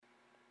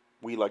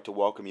We'd like to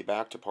welcome you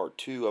back to part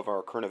 2 of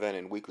our current event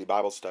and weekly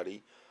Bible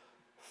study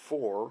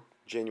for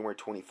January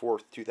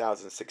 24th,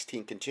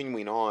 2016.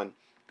 Continuing on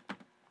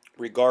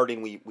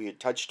regarding, we had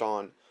touched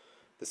on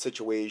the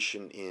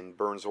situation in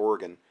Burns,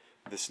 Oregon.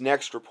 This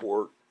next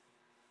report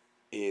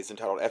is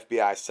entitled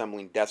FBI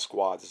Assembling Death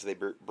Squads as they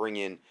bring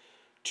in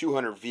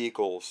 200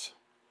 vehicles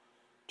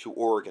to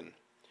Oregon.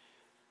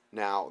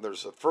 Now,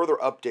 there's a further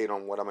update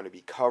on what I'm going to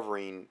be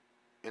covering,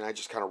 and I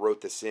just kind of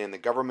wrote this in. The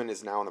government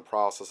is now in the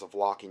process of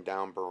locking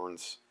down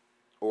Burns,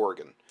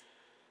 Oregon,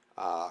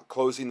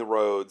 closing the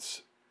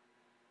roads.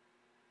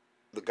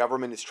 The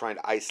government is trying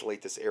to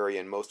isolate this area,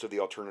 and most of the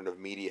alternative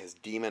media has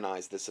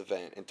demonized this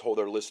event and told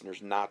their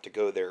listeners not to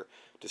go there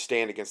to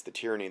stand against the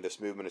tyranny this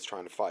movement is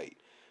trying to fight.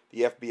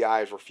 The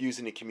FBI is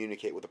refusing to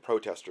communicate with the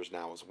protesters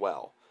now as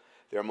well.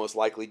 They are most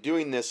likely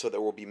doing this so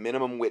there will be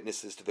minimum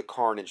witnesses to the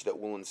carnage that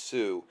will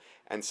ensue,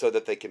 and so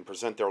that they can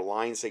present their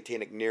lying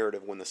satanic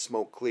narrative when the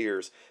smoke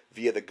clears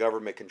via the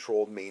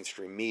government-controlled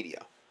mainstream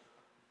media.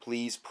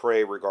 Please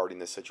pray regarding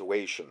this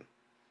situation.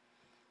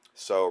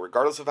 So,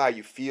 regardless of how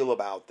you feel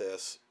about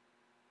this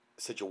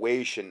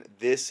situation,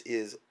 this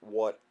is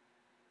what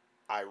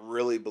I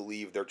really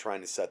believe they're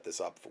trying to set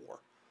this up for.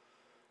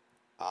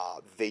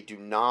 They do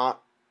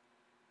not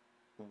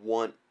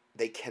want,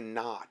 they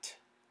cannot,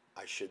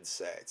 I should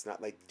say. It's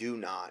not like do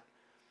not.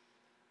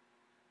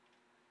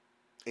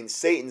 In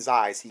Satan's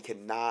eyes, he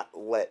cannot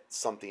let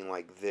something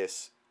like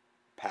this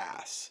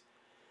pass.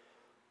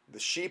 The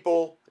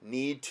sheeple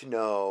need to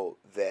know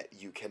that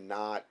you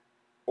cannot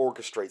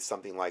orchestrate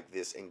something like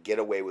this and get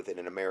away with it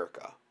in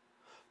America.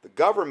 The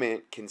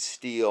government can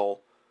steal,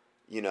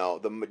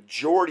 the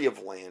majority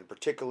of land,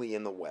 particularly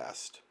in the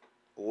West,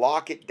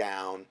 lock it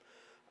down,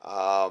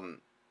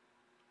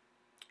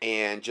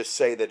 and just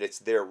say that it's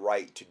their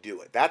right to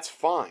do it. That's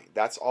fine.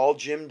 That's all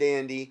Jim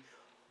Dandy,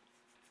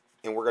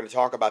 and we're going to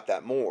talk about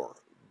that more.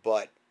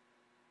 But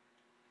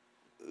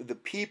the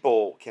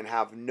people can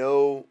have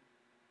no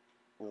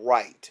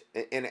right.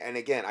 And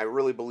again, I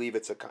really believe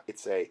it's a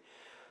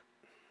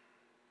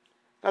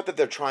not that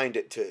they're trying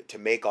to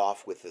make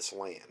off with this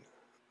land,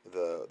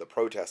 the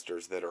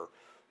protesters that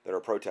are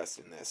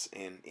protesting this.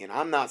 And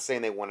I'm not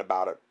saying they went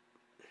about it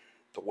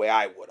the way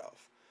I would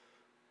have.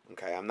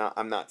 Okay, I'm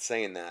not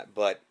saying that,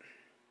 but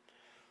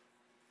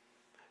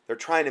they're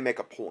trying to make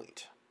a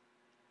point,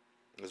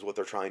 is what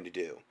they're trying to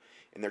do.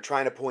 And they're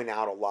trying to point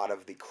out a lot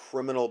of the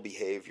criminal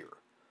behavior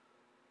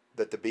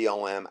that the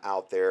BLM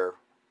out there,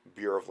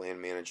 Bureau of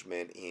Land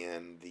Management,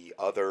 and the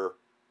other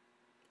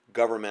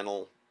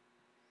governmental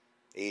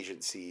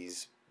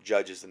agencies,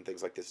 judges and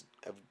things like this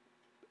have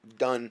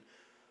done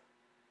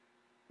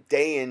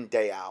day in,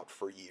 day out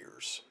for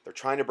years. They're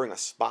trying to bring a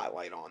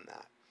spotlight on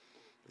that.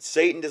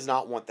 Satan does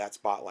not want that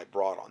spotlight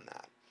brought on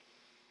that.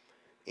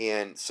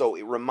 And so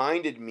it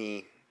reminded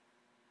me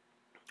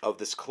of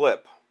this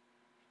clip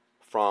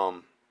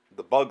from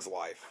The Bug's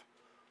Life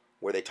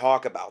where they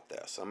talk about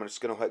this. I'm just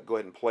going to go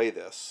ahead and play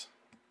this.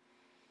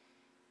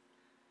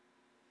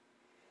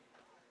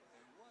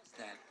 There was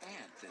that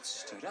ant that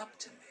stood up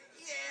to me.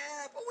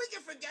 Yeah, but we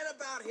can forget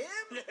about him.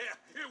 Yeah,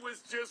 it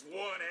was just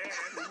one ant.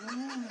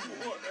 One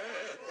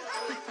ant.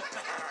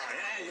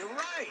 Yeah, you're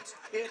right.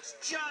 It's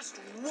just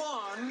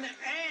one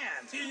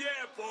ant.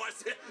 Yeah,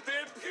 boss,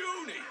 they're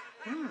puny.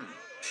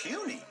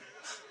 Puny.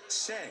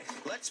 Say,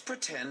 let's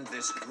pretend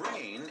this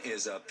grain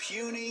is a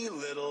puny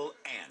little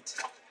ant.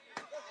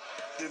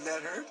 Did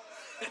that hurt?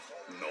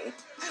 Nope.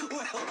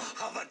 Well,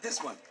 how about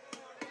this one?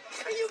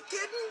 Are you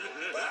kidding?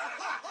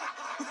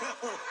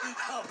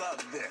 How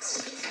about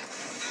this?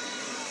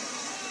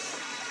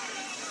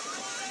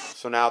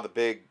 So now the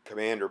big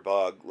commander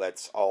bug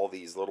lets all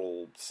these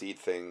little seed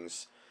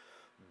things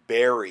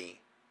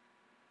bury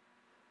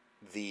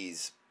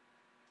these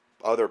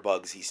other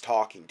bugs he's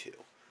talking to.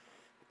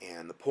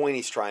 And the point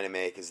he's trying to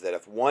make is that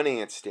if one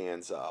ant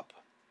stands up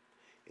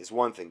is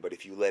one thing, but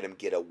if you let him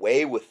get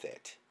away with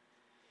it,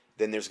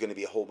 then there's going to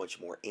be a whole bunch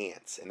more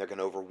ants, and they're going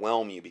to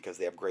overwhelm you because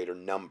they have greater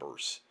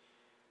numbers.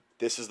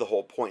 This is the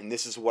whole point, and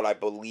this is what I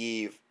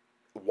believe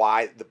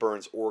why the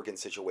Burns, Oregon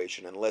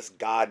situation, unless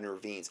God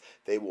intervenes,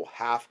 they will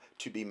have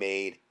to be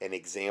made an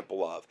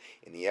example of.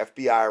 And the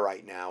FBI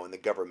right now and the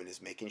government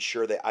is making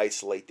sure they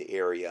isolate the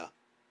area,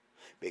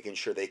 making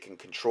sure they can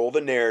control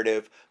the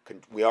narrative.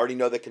 We already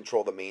know they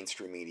control the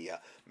mainstream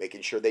media,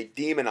 making sure they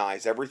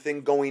demonize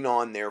everything going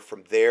on there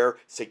from their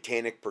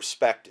satanic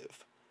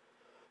perspective.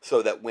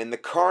 So that when the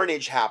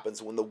carnage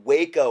happens, when the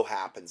Waco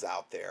happens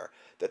out there,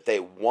 that they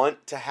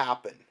want to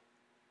happen,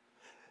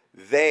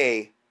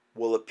 they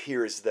will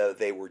appear as though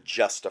they were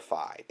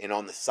justified and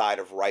on the side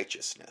of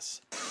righteousness.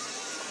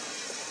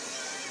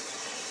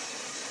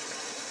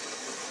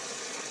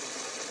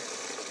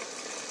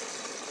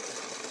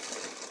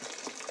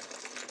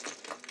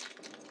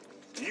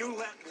 You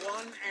let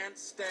one ant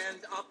stand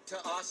up to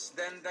us,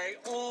 then they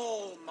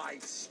all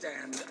might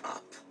stand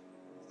up.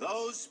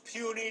 Those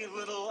puny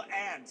little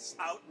ants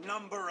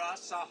outnumber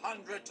us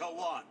 100 to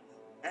 1.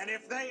 And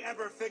if they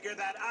ever figure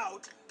that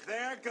out,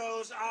 there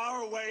goes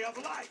our way of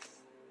life.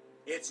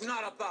 It's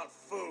not about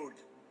food.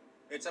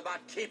 It's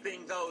about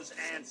keeping those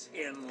ants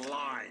in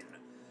line.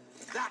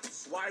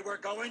 That's why we're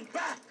going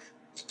back.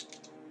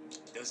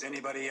 Does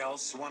anybody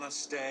else want to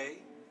stay?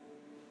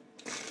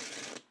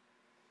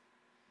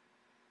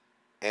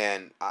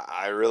 And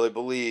I really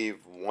believe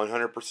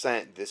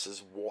 100% this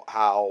is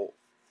how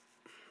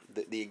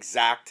the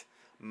exact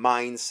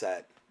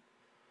mindset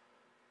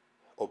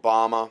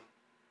Obama,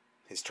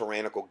 his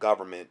tyrannical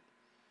government,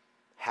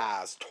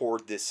 has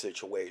toward this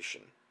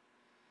situation.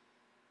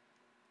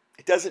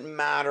 It doesn't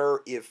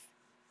matter if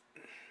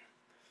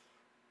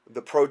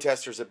the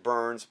protesters at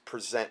Burns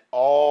present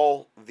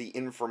all the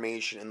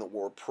information in the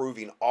world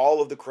proving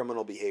all of the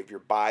criminal behavior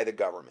by the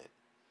government.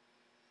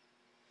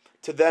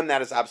 To them,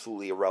 that is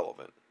absolutely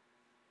irrelevant.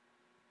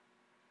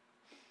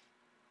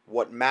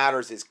 What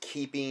matters is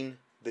keeping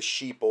the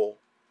sheeple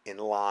in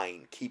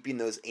line, keeping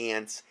those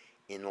ants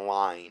in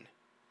line,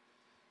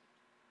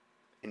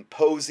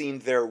 imposing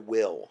their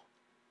will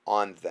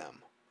on them.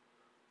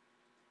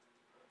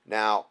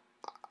 Now,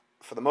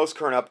 for the most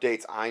current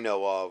updates I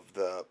know of,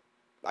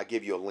 I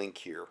give you a link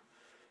here,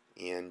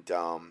 and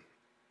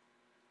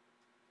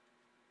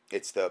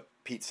it's the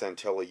Pete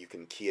Santilla. You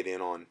can key it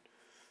in on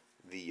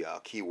the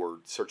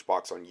keyword search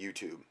box on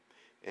YouTube,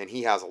 and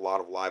he has a lot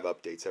of live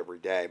updates every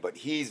day. But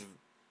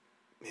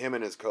him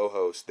and his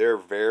co-host, they're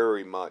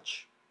very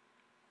much.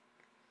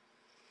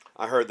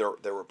 I heard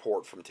their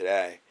report from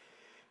today,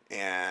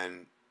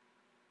 and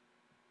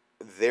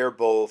they're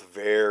both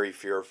very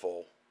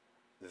fearful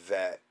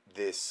that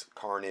this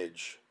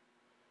carnage,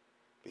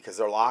 because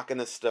they're locking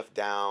this stuff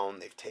down,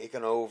 they've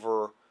taken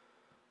over,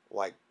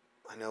 like,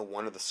 I know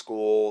one of the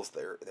schools,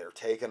 they're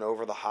taking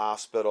over the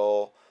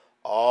hospital.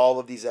 All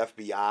of these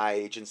FBI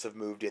agents have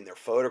moved in. They're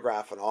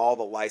photographing all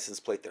the license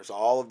plate. There's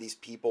all of these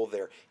people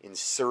they're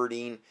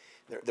inserting.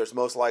 There's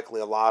most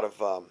likely a lot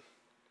of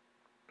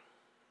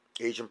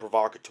agent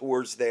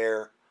provocateurs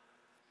there.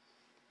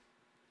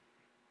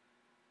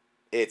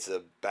 It's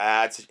a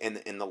bad, and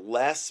the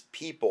less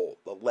people,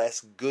 the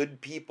less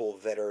good people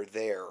that are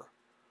there,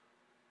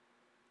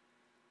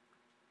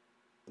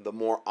 the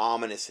more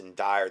ominous and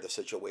dire the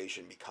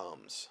situation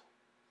becomes.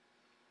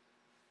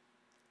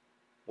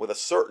 With a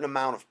certain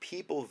amount of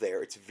people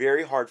there, it's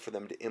very hard for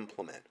them to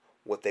implement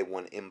what they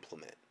want to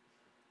implement.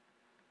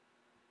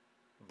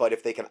 But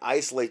if they can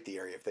isolate the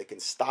area, if they can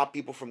stop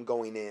people from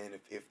going in,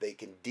 if they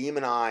can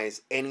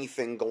demonize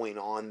anything going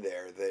on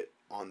there that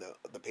on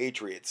the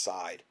Patriot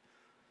side,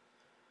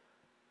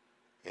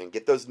 and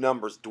get those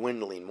numbers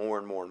dwindling more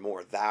and more and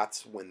more,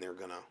 that's when they're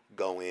going to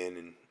go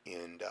in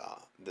and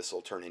this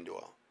will turn into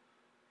a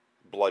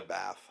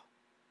bloodbath,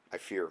 I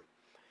fear.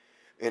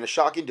 In a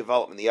shocking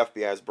development, the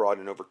FBI has brought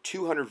in over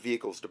 200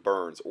 vehicles to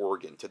Burns,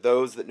 Oregon. To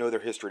those that know their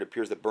history, it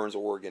appears that Burns,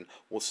 Oregon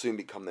will soon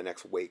become the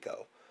next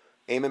Waco.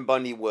 Eamon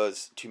Bundy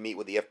was to meet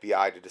with the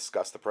FBI to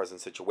discuss the present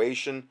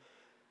situation.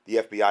 The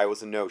FBI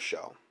was a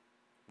no-show.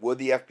 Would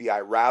the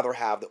FBI rather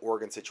have the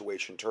Oregon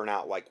situation turn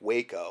out like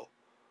Waco,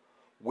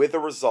 with a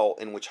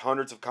result in which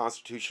hundreds of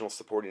constitutional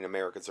supporting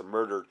Americans are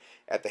murdered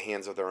at the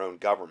hands of their own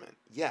government?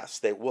 Yes,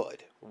 they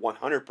would.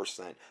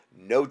 100%.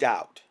 No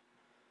doubt.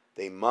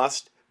 They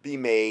must be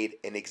made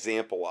an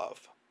example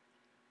of.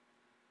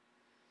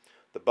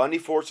 The Bundy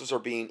forces are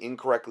being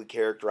incorrectly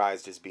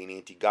characterized as being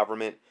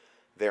anti-government.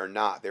 They're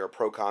not. They're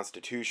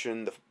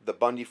pro-Constitution. The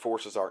Bundy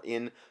forces are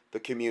in the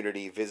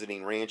community,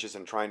 visiting ranches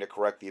and trying to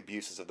correct the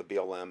abuses of the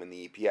BLM and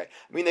the EPA.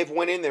 I mean, they've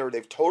went in there.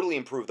 They've totally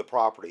improved the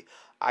property.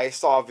 I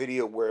saw a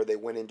video where they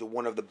went into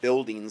one of the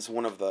buildings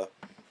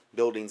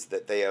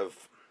that they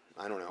have,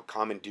 I don't know,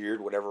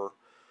 commandeered, whatever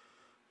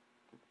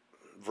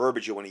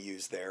verbiage you want to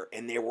use there,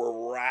 and there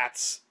were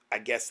rats. I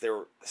guess they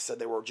said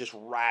there were just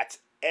rats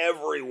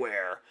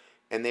everywhere.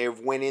 And they've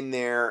went in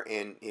there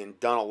and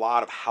done a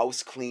lot of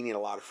house cleaning, a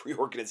lot of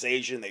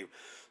reorganization. They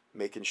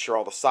making sure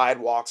all the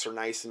sidewalks are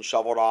nice and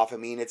shoveled off. I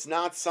mean, it's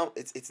not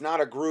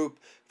a group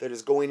that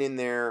is going in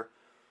there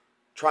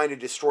trying to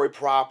destroy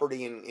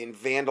property and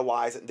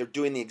vandalize it. They're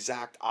doing the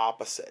exact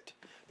opposite.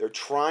 They're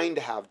trying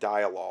to have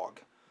dialogue,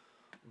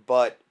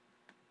 but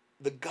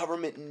the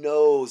government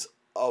knows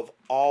of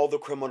all the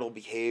criminal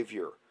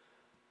behavior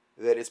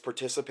that is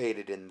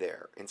participated in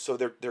there, and so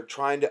they're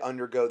trying to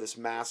undergo this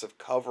massive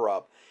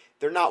cover-up.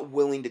 They're not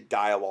willing to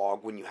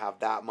dialogue when you have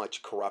that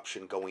much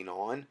corruption going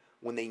on,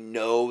 when they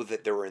know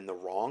that they're in the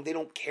wrong. They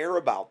don't care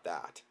about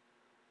that.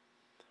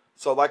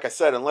 So like I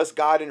said, unless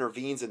God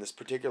intervenes in this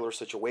particular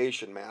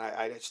situation, man,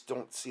 I just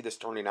don't see this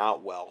turning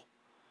out well.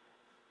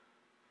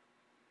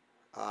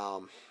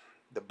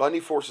 The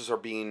Bundy forces are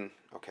being...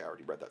 Okay, I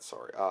already read that,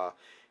 sorry.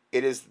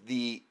 It is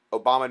the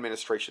Obama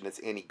administration that's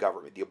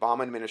anti-government. The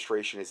Obama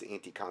administration is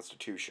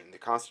anti-Constitution. The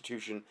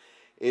Constitution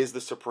is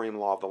the supreme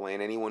law of the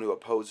land. Anyone who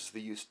opposes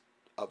the use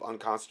of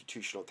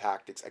unconstitutional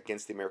tactics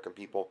against the American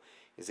people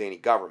is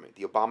anti-government.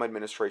 The Obama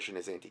administration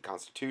is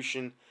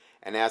anti-Constitution,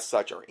 and as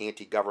such are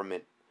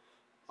anti-government.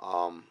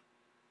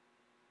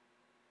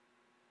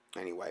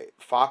 Anyway,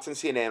 Fox and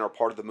CNN are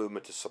part of the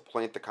movement to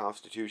supplant the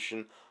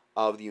Constitution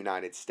of the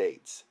United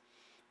States.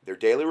 Their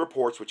daily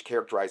reports, which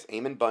characterize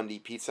Eamon Bundy,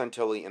 Pete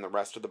Santilli, and the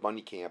rest of the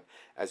Bundy camp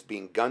as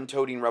being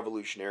gun-toting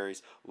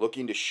revolutionaries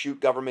looking to shoot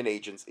government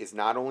agents, is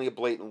not only a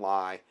blatant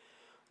lie,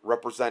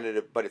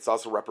 but it's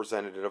also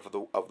representative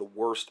of the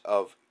worst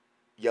of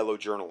yellow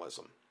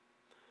journalism.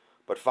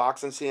 But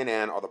Fox and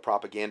CNN are the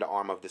propaganda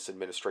arm of this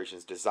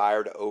administration's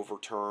desire to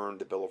overturn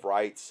the Bill of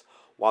Rights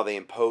while they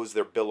impose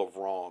their Bill of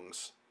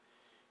Wrongs.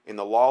 In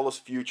the lawless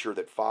future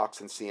that Fox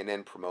and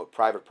CNN promote,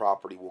 private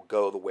property will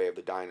go the way of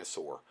the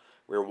dinosaur.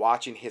 We are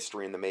watching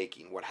history in the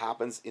making. What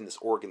happens in this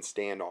Oregon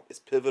standoff is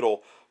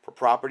pivotal for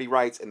property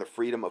rights and the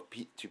freedom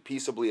to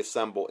peaceably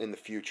assemble in the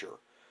future.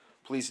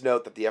 Please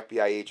note that the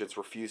FBI agents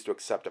refused to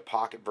accept a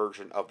pocket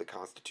version of the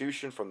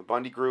Constitution from the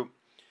Bundy Group.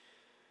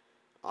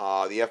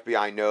 The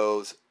FBI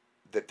knows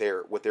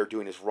that what they're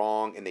doing is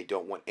wrong, and they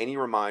don't want any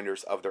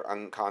reminders of their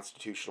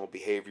unconstitutional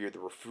behavior.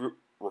 The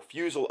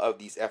refusal of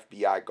these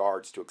FBI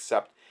guards to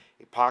accept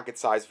a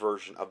pocket-sized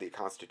version of the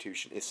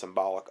Constitution is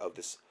symbolic of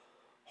this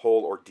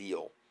whole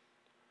ordeal.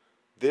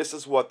 This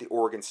is what the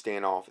Oregon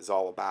standoff is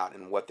all about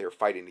and what they're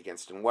fighting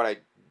against. And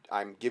what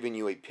I'm giving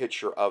you a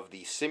picture of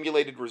the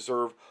simulated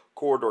reserve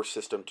corridor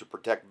system to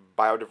protect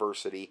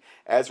biodiversity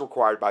as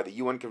required by the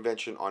UN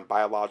Convention on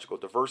Biological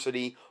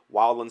Diversity,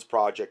 Wildlands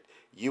Project,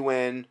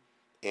 UN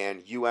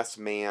and US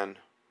Man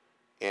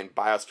and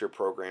Biosphere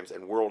Programs,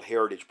 and World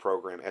Heritage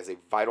Program as a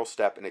vital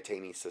step in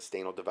attaining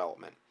sustainable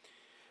development.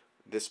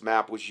 This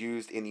map was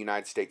used in the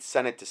United States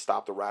Senate to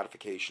stop the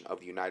ratification of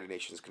the United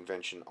Nations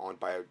Convention on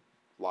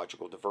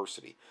Biological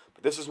Diversity.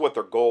 But this is what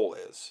their goal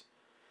is.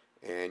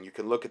 And you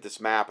can look at this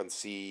map and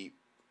see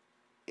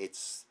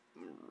it's,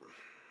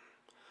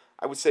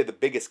 I would say the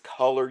biggest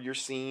color you're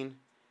seeing,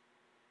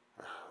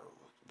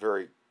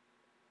 very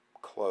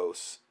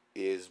close,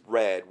 is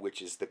red,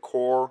 which is the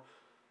core.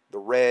 The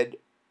red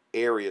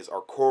areas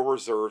are core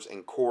reserves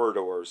and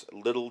corridors,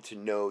 little to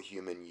no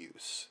human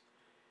use.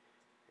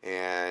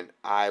 And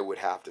I would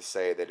have to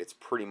say that it's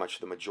pretty much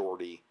the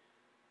majority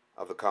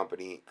of the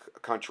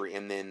country.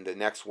 And then the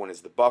next one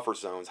is the buffer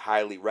zones,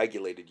 highly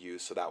regulated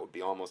use, so that would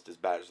be almost as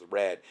bad as the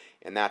red.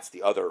 And that's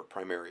the other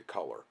primary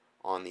color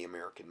on the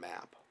American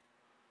map.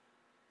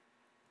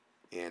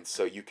 And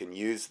so you can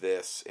use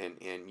this, and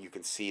you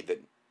can see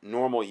that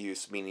normal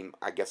use, meaning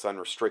I guess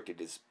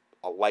unrestricted, is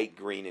a light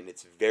green, and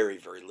it's very,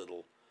 very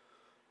little,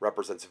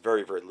 represents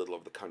very, very little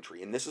of the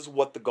country. And this is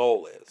what the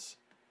goal is.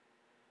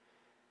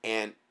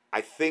 And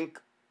I think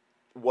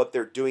what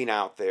they're doing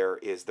out there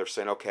is they're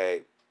saying,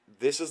 okay,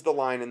 this is the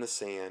line in the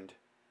sand.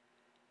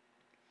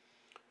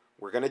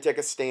 We're going to take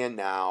a stand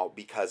now,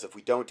 because if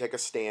we don't take a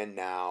stand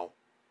now,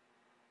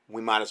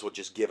 we might as well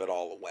just give it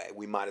all away.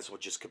 We might as well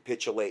just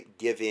capitulate,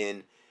 give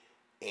in,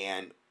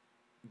 and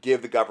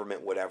give the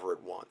government whatever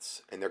it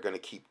wants. And they're going to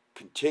keep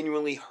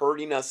continually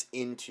herding us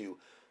into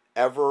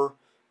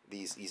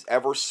these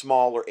ever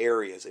smaller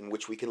areas in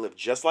which we can live,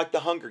 just like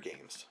the Hunger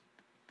Games.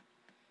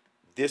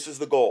 This is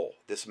the goal,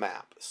 this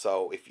map.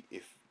 So if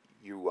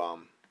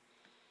you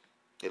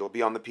it'll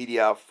be on the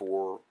PDF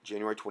for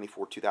January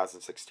 24,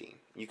 2016.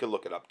 You can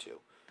look it up too.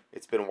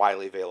 It's been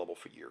widely available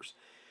for years.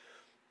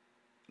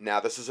 Now,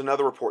 this is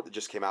another report that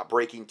just came out.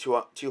 Breaking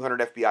 200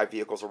 FBI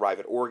vehicles arrive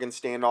at Oregon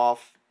standoff.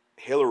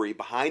 Hillary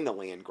behind the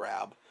land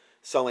grab,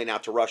 selling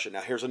out to Russia.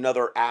 Now, here's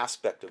another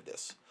aspect of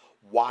this.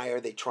 Why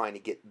are they trying to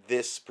get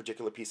this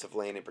particular piece of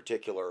land in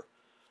particular?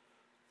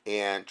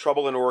 And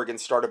trouble in Oregon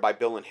started by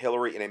Bill and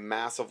Hillary in a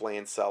massive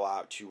land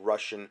sellout to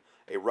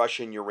a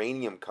Russian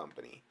uranium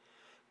company.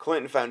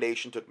 Clinton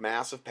Foundation took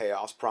massive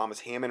payoffs,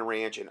 promised Hammond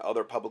Ranch and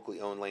other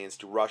publicly owned lands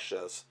to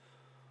Russia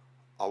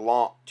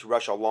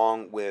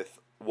along with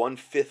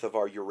 1/5 of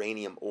our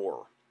uranium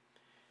ore.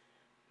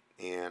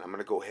 And I'm going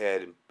to go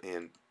ahead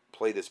and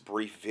play this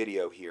brief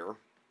video here.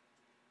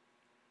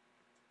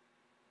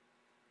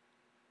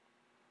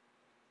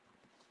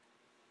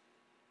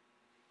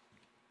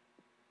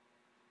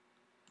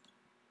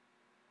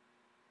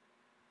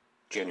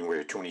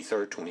 January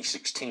 23rd,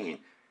 2016.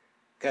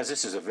 Guys,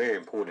 this is a very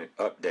important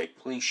update.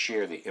 Please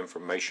share the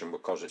information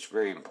because it's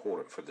very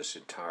important for this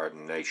entire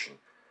nation.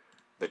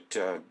 But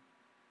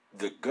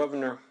the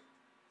governor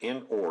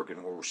in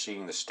Oregon, where we're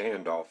seeing the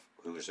standoff,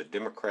 who is a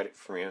Democratic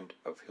friend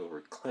of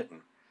Hillary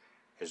Clinton,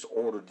 has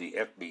ordered the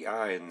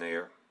FBI in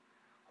there,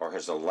 or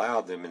has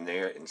allowed them in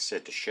there and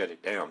said to shut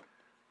it down.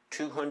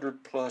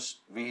 200 plus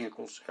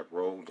vehicles have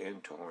rolled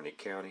into Harney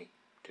County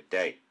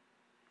today.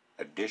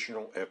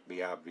 Additional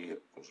FBI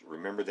vehicles.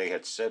 Remember, they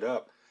had set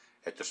up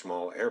at the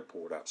small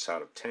airport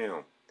outside of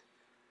town.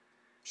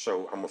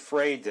 So I'm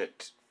afraid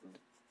that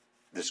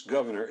this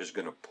governor is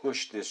going to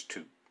push this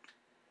to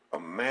a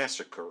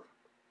massacre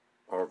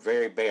or a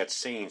very bad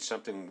scene,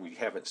 something we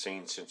haven't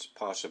seen since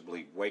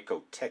possibly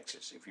Waco,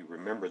 Texas, if you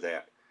remember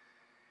that.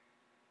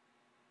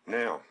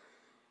 Now,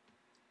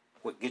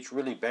 what gets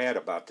really bad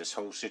about this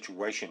whole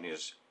situation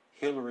is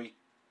Hillary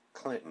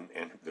Clinton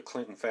and the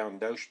Clinton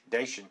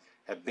Foundation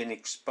have been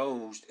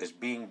exposed as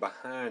being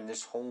behind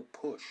this whole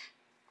push.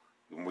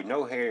 And we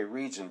know Harry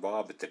Reid's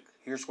involved, but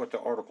here's what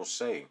the article's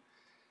saying.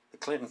 The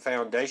Clinton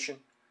Foundation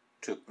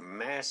took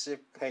massive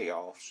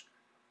payoffs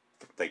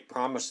They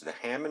promised the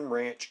Hammond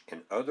Ranch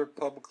and other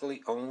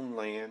publicly owned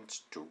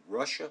lands to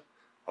Russia,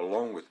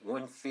 along with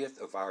 1/5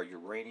 of our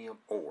uranium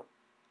ore.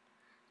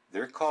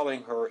 They're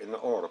calling her in the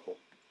article,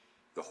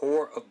 the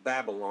whore of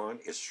Babylon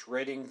is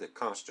shredding the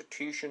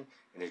Constitution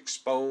and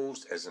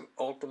exposed as an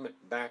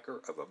ultimate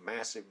backer of a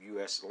massive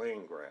U.S.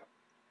 land grab.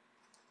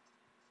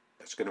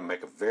 That's going to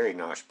make a very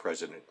nice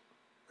president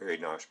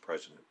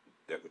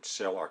that would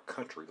sell our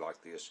country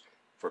like this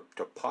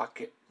to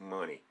pocket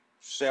money.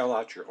 Sell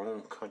out your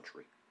own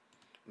country.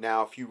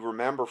 Now, if you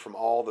remember from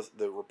all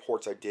the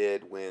reports I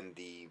did when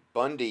the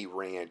Bundy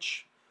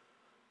Ranch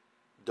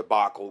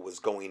debacle was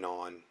going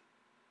on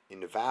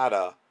in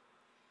Nevada,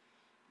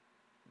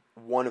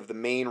 one of the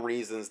main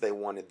reasons they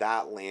wanted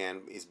that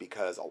land is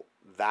because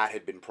that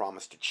had been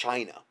promised to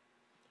China,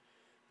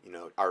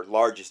 our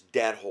largest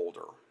debt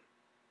holder.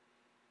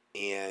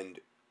 And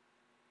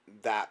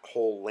that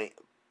whole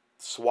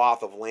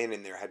swath of land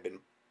in there had been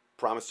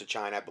promised to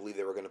China. I believe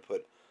they were going to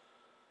put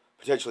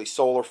potentially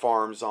solar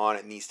farms on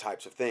it and these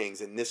types of things.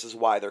 And this is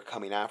why they're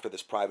coming after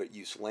this private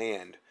use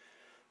land.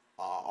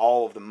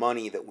 All of the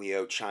money that we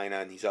owe China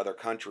and these other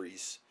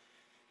countries,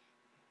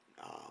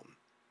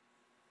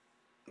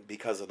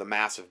 because of the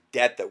massive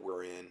debt that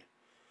we're in,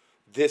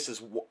 this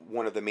is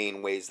one of the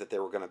main ways that they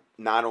were going to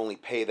not only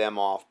pay them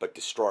off, but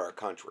destroy our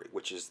country,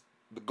 which is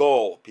the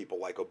goal of people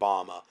like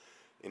Obama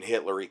and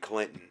Hillary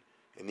Clinton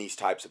and these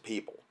types of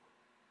people.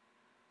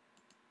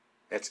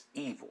 That's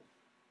evil.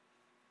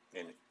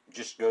 And it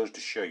just goes to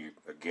show you,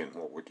 again,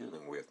 what we're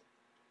dealing with.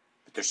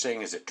 But they're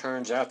saying, as it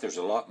turns out, there's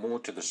a lot more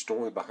to the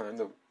story behind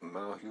the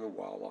Malheur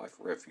Wildlife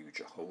Refuge,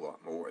 a whole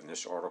lot more. And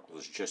this article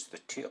is just the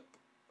tip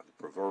of the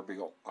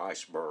proverbial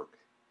iceberg.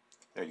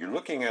 Now, you're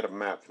looking at a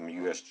map from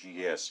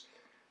USGS,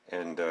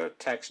 and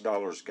tax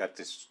dollars got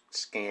this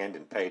scanned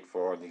and paid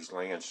for, and these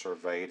lands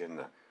surveyed,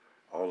 and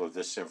all of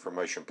this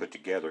information put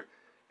together.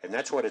 And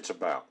that's what it's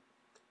about.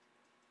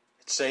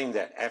 It's saying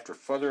that after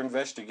further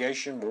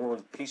investigation, more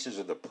pieces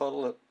of the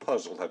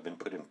puzzle have been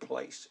put in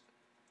place,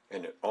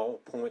 and it all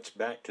points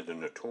back to the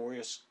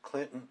notorious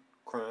Clinton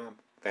crime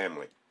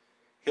family.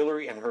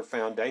 Hillary and her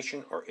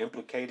foundation are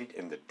implicated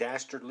in the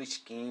dastardly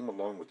scheme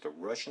along with the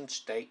Russian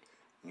state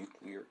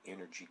nuclear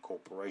energy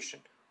corporation,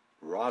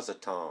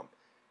 Rosatom,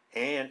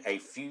 and a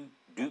few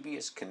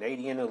dubious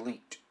Canadian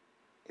elite.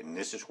 And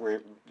this is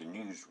where the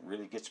news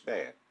really gets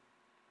bad.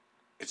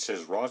 It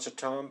says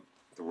Rosatom,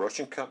 the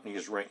Russian company,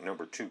 is ranked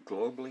number 2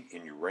 globally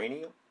in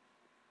uranium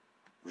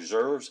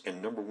reserves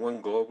and number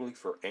 1 globally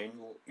for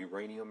annual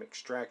uranium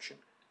extraction.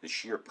 The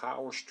sheer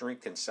power,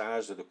 strength, and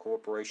size of the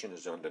corporation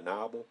is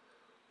undeniable.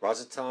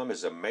 Rosatom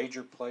is a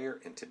major player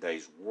in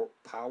today's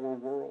power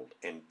world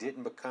and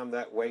didn't become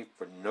that way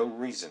for no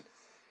reason.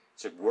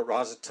 So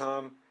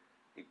Rosatom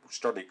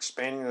started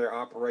expanding their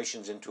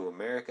operations into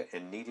America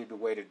and needed a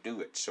way to do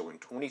it. So in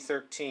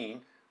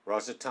 2013,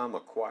 Rosatom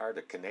acquired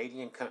a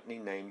Canadian company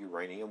named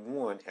Uranium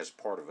One as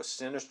part of a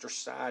sinister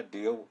side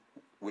deal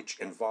which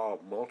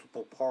involved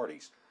multiple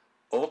parties.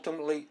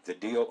 Ultimately, the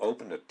deal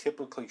opened a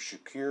typically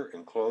secure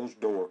and closed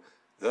door,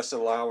 thus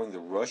allowing the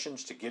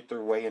Russians to get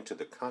their way into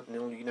the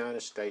continental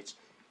United States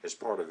as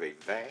part of a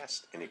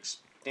vast and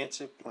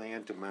extensive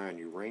plan to mine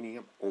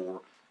uranium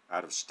ore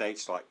out of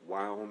states like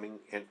Wyoming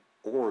and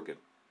Oregon.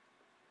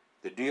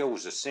 The deal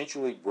was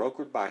essentially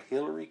brokered by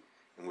Hillary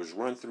and was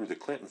run through the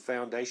Clinton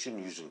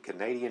Foundation using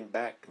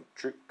Canadian-backed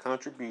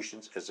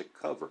contributions as a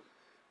cover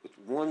with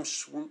one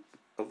swoop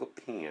of a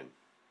pen.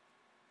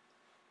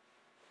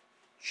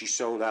 She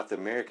sold out the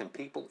American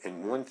people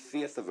and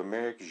 1/5 of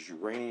America's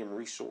uranium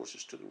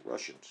resources to the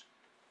Russians.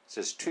 It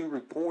says 2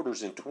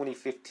 reporters in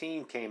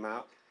 2015 came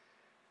out.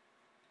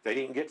 They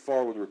didn't get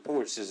far with the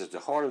report. It says at the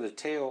heart of the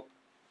tale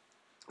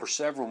are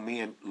several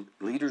men,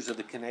 leaders of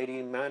the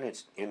Canadian mining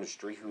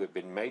industry, who have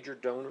been major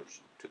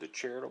donors to the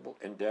charitable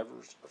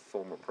endeavors of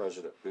former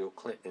President Bill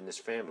Clinton and his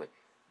family.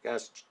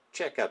 Guys,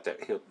 check out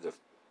the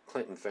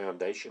Clinton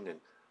Foundation and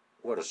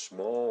what a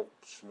small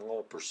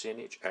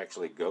percentage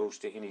actually goes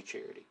to any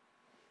charity.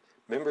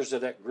 Members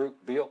of that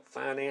group built,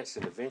 financed,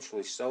 and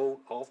eventually sold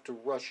off to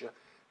Russia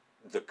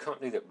the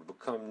company that would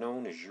become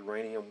known as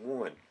Uranium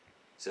One.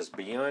 It says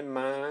beyond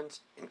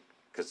mines in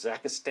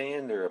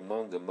Kazakhstan, they're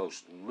among the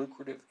most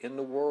lucrative in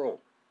the world.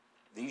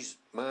 These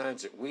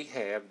mines that we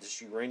have,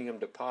 this uranium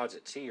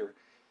deposits here,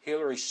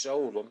 Hillary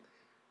sold them.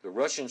 The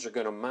Russians are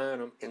going to mine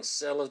them and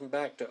sell them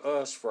back to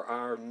us for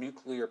our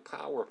nuclear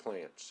power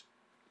plants.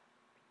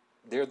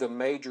 They're the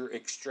major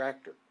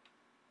extractor.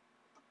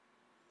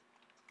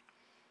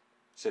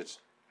 Says,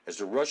 as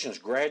the Russians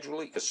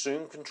gradually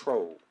assume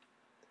control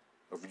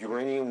of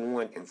Uranium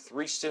One in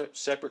 3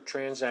 separate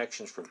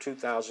transactions from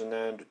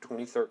 2009 to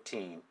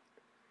 2013,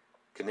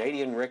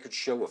 Canadian records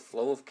show a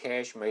flow of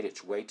cash made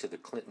its way to the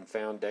Clinton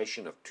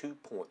Foundation of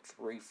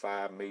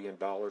 $2.35 million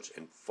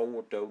in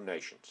 4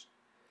 donations.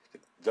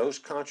 Those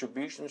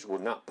contributions were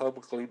not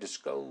publicly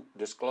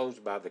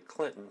disclosed by the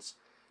Clintons,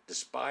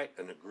 despite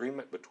an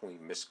agreement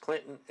between Miss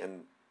Clinton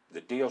and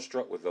the deal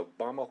struck with the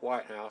Obama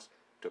White House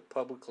to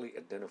publicly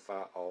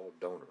identify all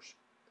donors.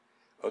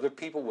 Other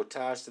people with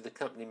ties to the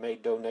company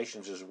made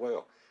donations as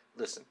well.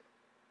 Listen,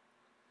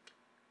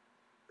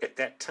 At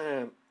that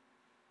time,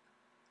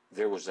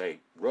 there was a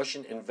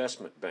Russian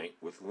investment bank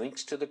with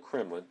links to the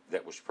Kremlin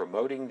that was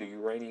promoting the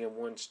Uranium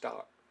One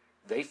stock.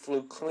 They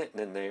flew Clinton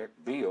in there,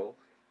 Bill,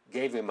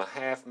 gave him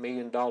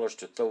 $500,000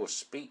 to throw a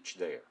speech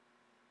there.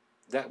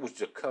 That was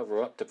to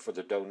cover up for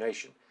the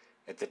donation.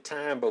 At the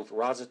time, both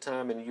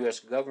Rosatom and the U.S.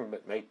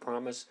 government made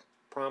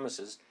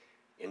promises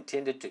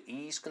intended to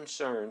ease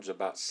concerns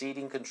about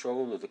ceding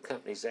control of the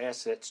company's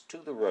assets to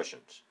the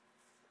Russians.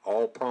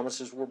 All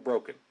promises were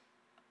broken.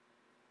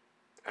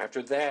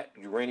 After that,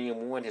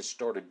 Uranium One has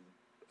started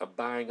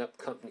buying up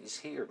companies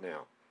here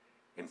now.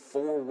 In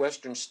 4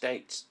 western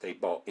states, they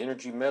bought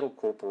Energy Metal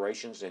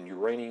Corporations and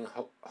Uranium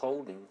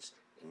Holdings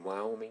in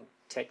Wyoming,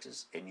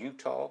 Texas, and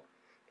Utah.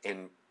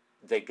 And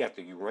they got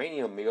the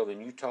uranium mill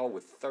in Utah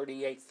with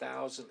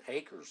 38,000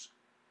 acres.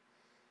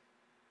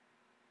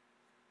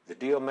 The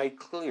deal made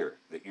clear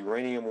that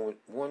Uranium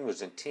One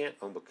was intent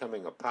on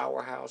becoming a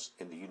powerhouse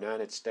in the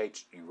United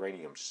States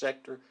uranium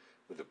sector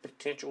with the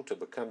potential to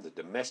become the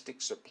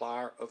domestic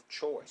supplier of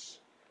choice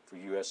for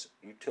U.S.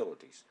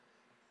 utilities.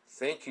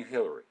 Thank you,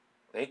 Hillary.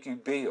 Thank you,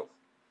 Bill.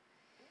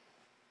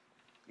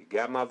 You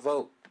got my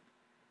vote.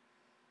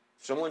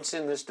 Someone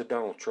send this to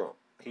Donald Trump.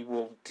 He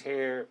will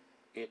tear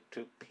it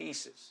to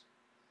pieces.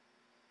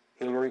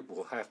 Hillary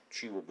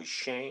she will be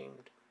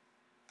shamed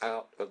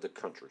out of the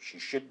country. She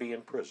should be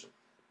in prison.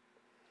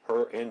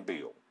 Her and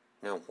Bill.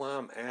 Now, why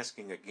I'm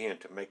asking again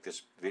to make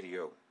this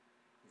video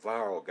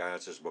viral,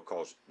 guys, is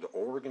because the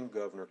Oregon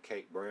Governor,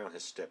 Kate Brown,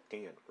 has stepped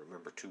in.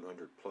 Remember,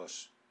 200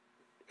 plus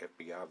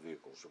FBI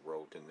vehicles are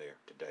rolled in there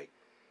today,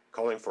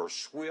 calling for a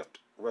swift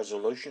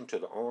resolution to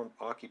the armed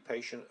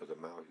occupation of the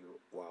Malheur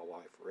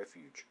Wildlife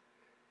Refuge.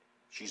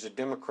 She's a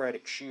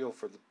Democratic shield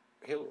for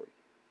Hillary.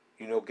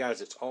 You know,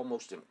 guys, it's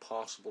almost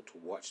impossible to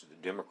watch the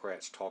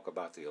Democrats talk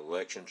about the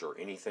elections or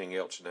anything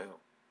else now.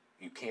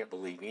 You can't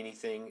believe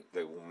anything.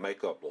 They will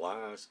make up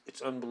lies.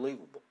 It's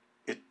unbelievable.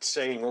 It's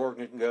saying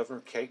Oregon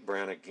Governor Kate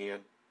Brown again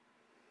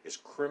is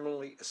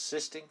criminally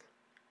assisting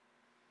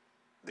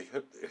the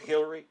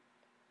Hillary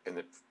and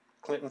the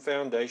Clinton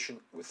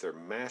Foundation with their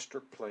master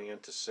plan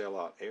to sell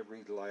out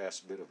every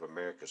last bit of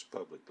America's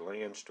public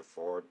lands to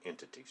foreign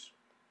entities.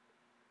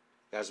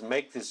 Guys,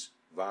 make this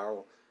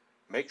viral.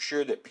 Make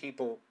sure that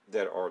people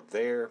that are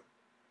there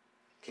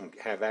can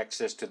have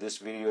access to this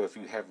video. If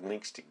you have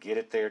links to get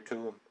it there to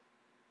them,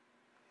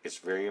 it's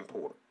very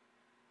important.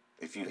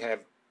 If you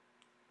have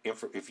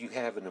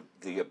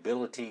the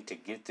ability to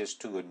get this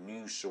to a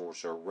news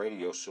source or a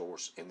radio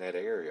source in that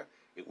area,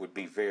 it would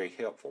be very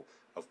helpful.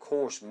 Of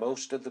course,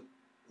 most of the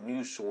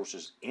news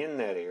sources in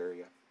that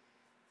area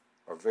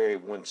are very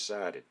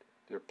one-sided.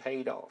 They're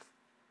paid off.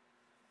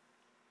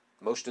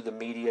 Most of the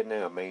media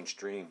now,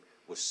 mainstream,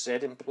 was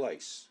set in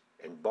place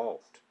and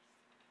bought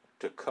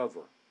to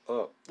cover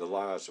up the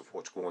lies of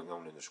what's going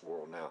on in this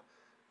world now.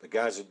 The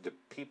guys, the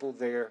people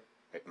there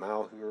at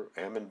Malheur,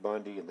 Ammon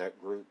Bundy, and that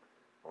group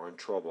are in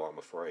trouble, I'm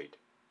afraid.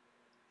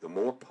 The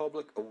more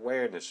public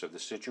awareness of the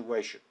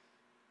situation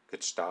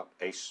could stop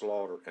a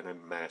slaughter and a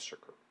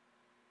massacre.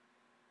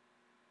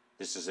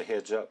 This is a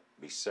heads up.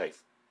 Be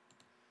safe.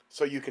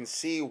 So you can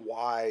see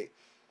why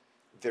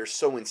they're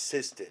so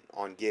insistent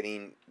on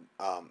getting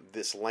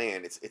this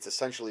land. It's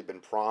essentially been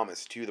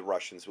promised to the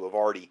Russians, who have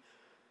already,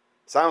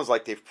 sounds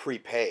like they've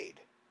prepaid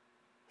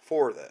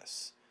for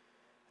this.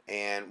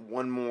 And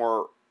one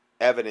more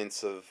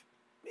evidence of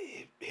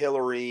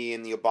Hillary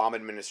and the Obama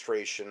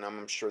administration,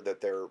 I'm sure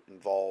that they're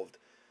involved,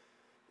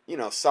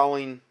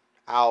 selling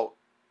out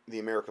the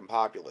American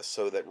populace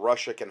so that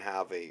Russia can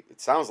have it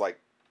sounds like,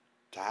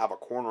 to have a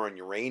corner on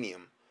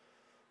uranium,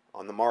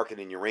 on the market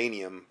in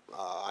uranium.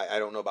 I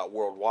don't know about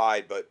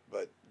worldwide, but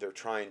they're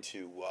trying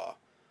to,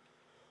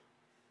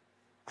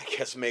 I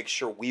guess, make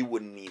sure we'd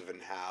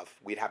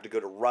have to go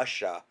to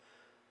Russia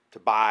to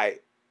buy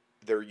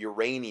their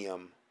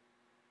uranium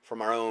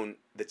from our own,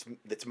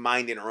 that's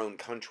mined in our own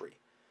country.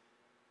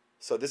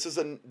 So this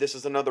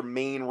is another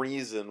main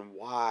reason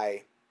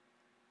why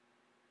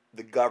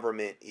the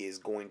government is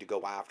going to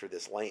go after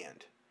this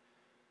land.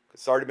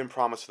 It's already been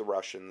promised to the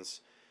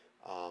Russians.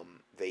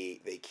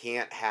 They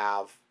can't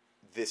have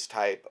this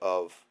type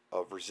of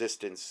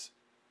resistance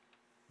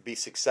be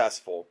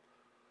successful.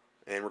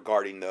 And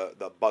regarding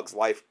the Bugs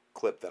Life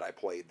clip that I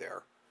played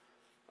there,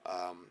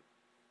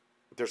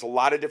 there's a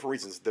lot of different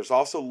reasons. There's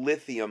also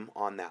lithium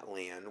on that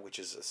land, which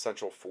is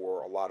essential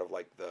for a lot of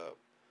like the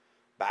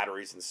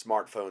batteries and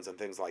smartphones and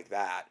things like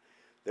that.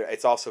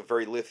 It's also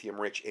very lithium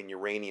rich and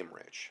uranium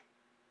rich.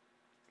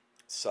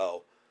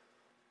 So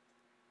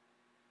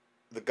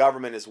the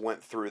government has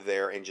went through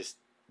there and just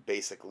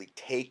basically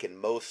taken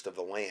most of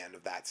the land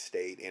of that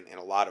state and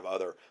a lot of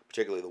other,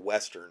 particularly the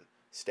western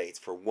states,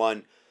 for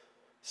one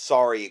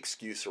sorry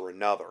excuse or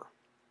another.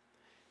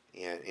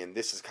 And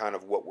this is kind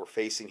of what we're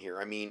facing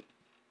here. I mean,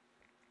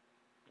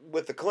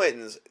 with the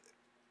Clintons,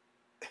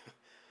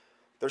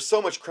 there's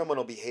so much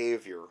criminal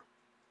behavior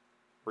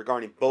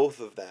regarding both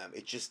of them.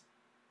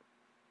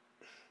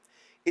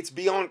 It's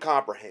beyond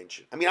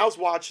comprehension. I mean, I was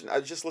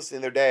just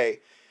listening the other day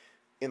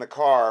in the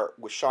car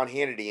with Sean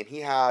Hannity, and he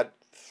had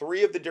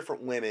 3 of the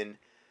different women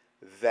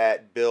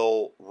that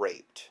Bill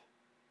raped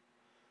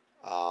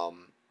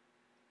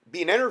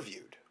being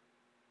interviewed.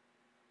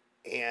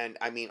 And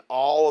I mean,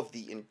 all of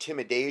the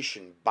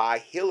intimidation by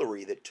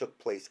Hillary that took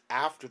place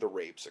after the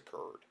rapes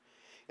occurred.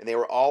 And they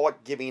were all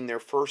giving their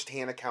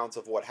first-hand accounts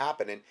of what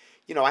happened. And,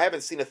 you know, I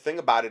haven't seen a thing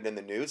about it in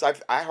the news.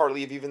 I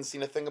hardly have even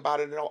seen a thing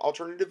about it in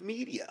alternative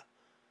media.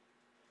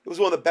 It was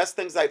one of the best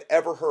things I've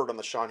ever heard on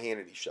the Sean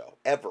Hannity show,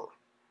 ever.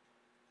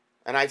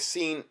 And I've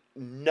seen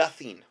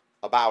nothing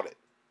about it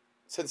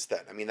since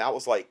then. I mean, that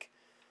was like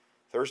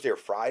Thursday or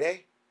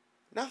Friday.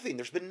 Nothing.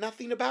 There's been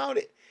nothing about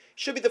it.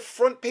 Should be the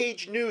front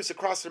page news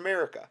across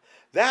America.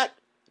 That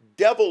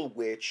devil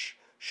witch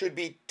should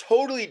be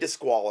totally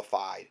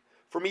disqualified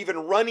from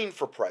even running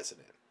for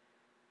president.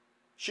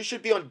 She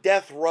should be on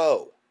death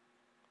row.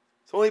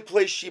 It's the only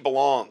place she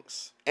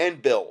belongs.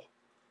 And Bill.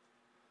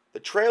 The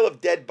trail of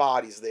dead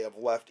bodies they have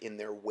left in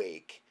their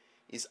wake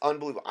is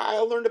unbelievable. I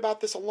learned about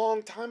this a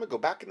long time ago,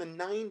 back in the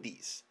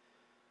 90s.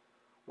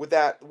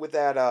 It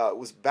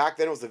was back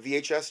then it was the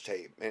VHS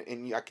tape,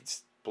 and I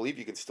believe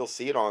you can still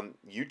see it on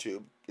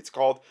YouTube. It's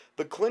called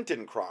The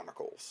Clinton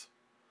Chronicles.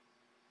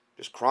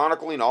 Just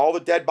chronicling all the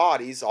dead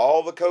bodies,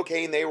 all the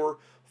cocaine they were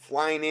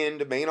flying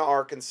into Mena,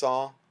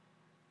 Arkansas,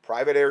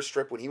 private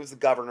airstrip when he was the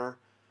governor,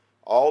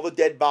 all the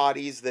dead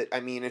bodies that, I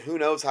mean, and who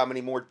knows how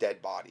many more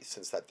dead bodies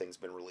since that thing's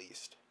been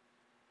released.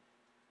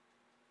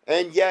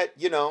 And yet,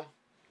 you know,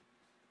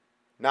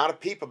 not a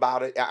peep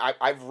about it.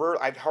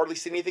 I've hardly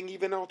seen anything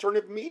even in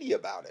alternative media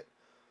about it.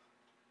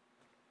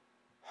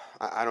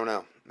 I don't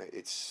know.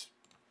 It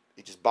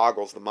just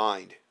boggles the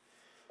mind.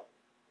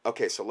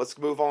 Okay, so let's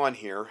move on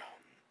here.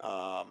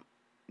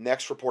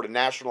 Next report, a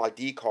national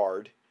ID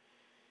card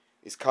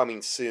is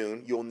coming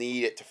soon. You'll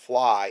need it to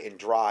fly and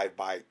drive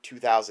by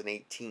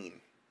 2018.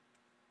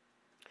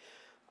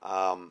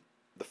 On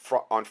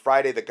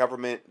Friday, the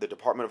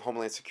Department of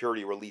Homeland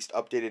Security released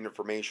updated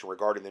information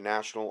regarding the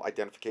national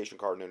identification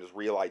card known as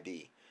Real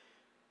ID.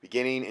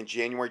 Beginning in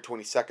January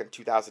 22nd,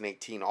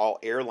 2018, all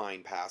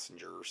airline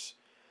passengers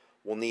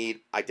will need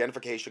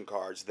identification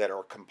cards that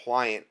are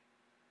compliant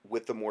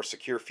with the more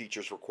secure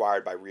features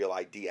required by Real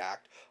ID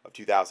Act of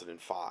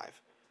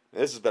 2005. Now,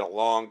 this has been a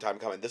long time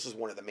coming. This is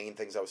one of the main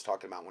things I was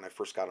talking about when I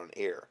first got on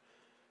air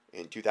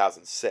in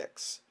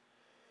 2006.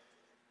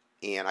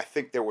 And I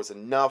think there was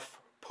enough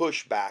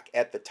pushback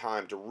at the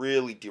time to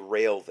really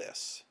derail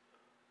this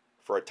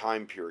for a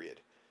time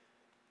period.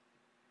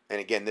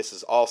 And again, this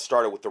is all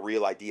started with the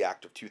Real ID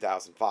Act of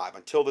 2005.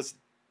 Until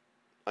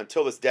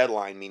this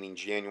deadline, meaning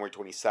January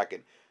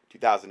 22nd,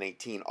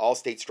 2018, all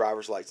states'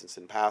 driver's license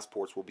and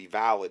passports will be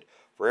valid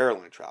for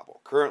airline travel.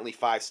 Currently,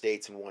 5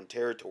 states and 1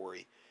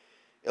 territory,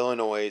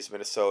 Illinois,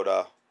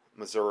 Minnesota,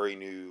 Missouri,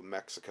 New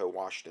Mexico,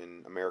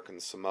 Washington, American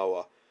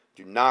Samoa,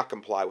 do not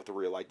comply with the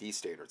Real ID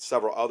standards.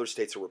 Several other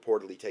states are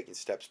reportedly taking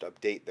steps to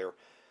update their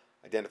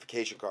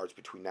identification cards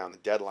between now and the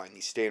deadline.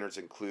 These standards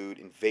include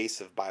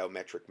invasive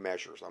biometric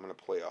measures. I'm going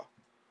to play a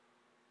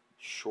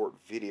short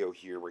video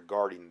here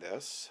regarding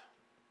this.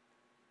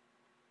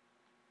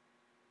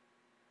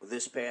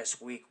 This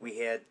past week, we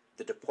had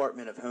the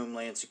Department of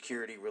Homeland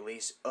Security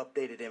release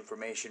updated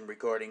information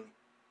regarding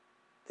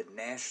the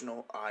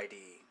National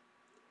ID,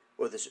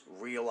 or this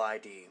Real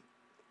ID.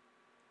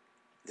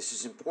 This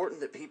is important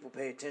that people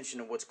pay attention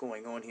to what's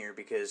going on here,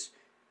 because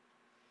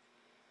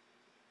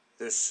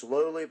they're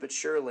slowly but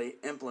surely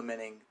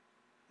implementing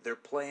their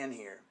plan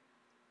here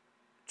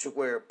to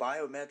where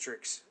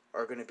biometrics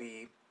are going to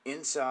be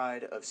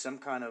inside of some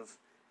kind of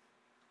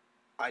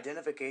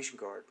identification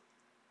card.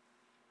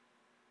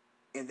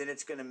 And then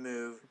it's going to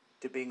move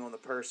to being on the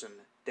person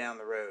down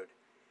the road,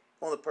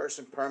 on the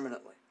person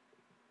permanently.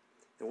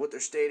 And what they're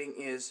stating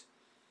is,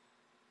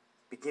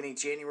 beginning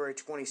January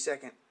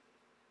 22nd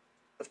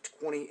of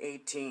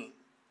 2018,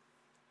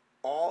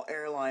 all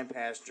airline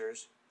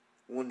passengers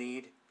will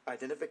need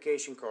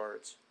identification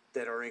cards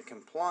that are in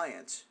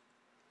compliance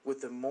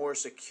with the more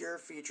secure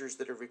features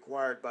that are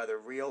required by the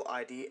Real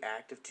ID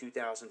Act of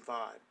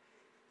 2005.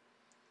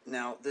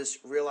 Now, this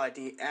Real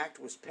ID Act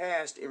was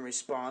passed in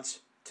response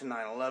to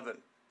 9/11.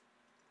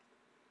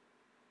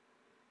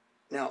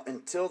 Now,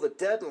 until the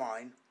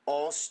deadline,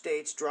 all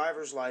states'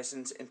 driver's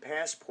license and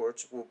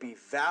passports will be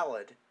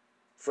valid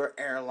for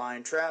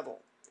airline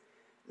travel.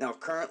 Now,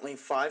 currently,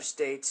 5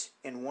 states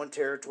and 1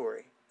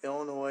 territory,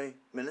 Illinois,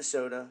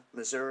 Minnesota,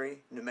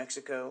 Missouri, New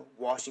Mexico,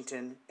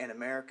 Washington, and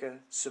America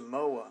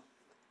Samoa,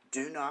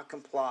 do not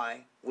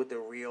comply with the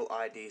Real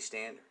ID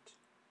standards.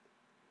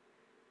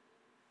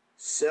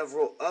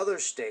 Several other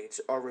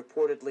states are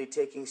reportedly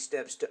taking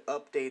steps to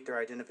update their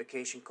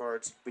identification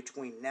cards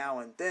between now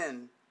and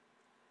then,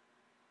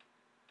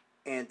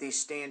 and these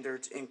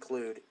standards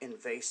include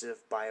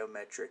invasive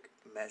biometric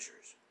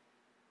measures.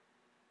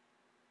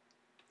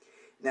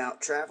 Now,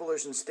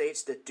 travelers in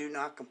states that do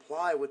not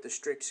comply with the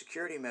strict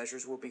security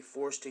measures will be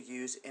forced to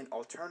use an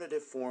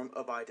alternative form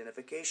of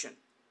identification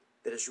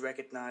that is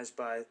recognized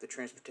by the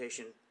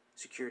Transportation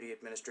Security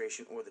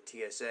Administration, or the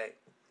TSA.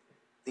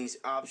 These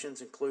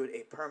options include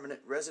a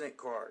permanent resident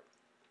card,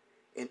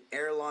 an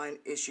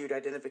airline-issued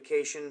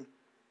identification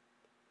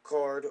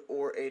card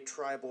or a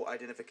tribal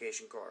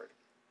identification card.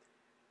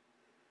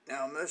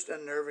 Now, most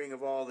unnerving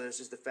of all this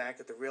is the fact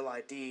that the Real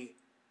ID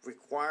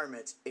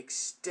requirements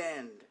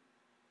extend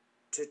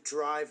to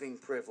driving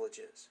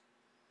privileges,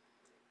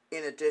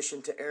 in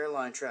addition to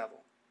airline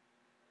travel.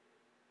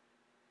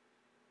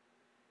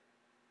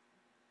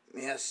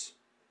 Yes.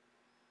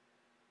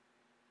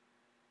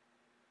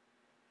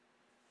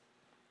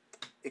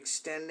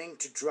 Extending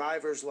to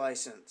driver's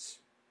license.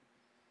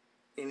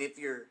 And if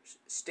your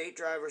state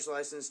driver's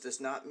license does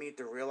not meet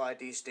the Real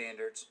ID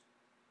standards,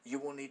 you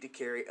will need to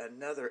carry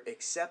another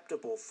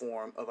acceptable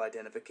form of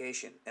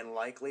identification and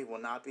likely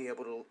will not be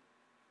able to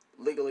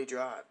legally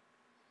drive.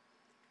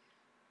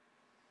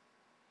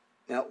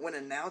 Now, when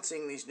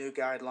announcing these new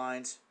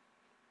guidelines,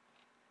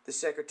 the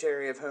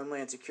Secretary of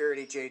Homeland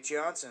Security, Jay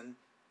Johnson,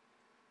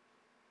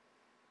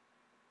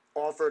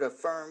 offered a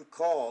firm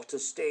call to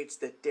states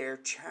that dare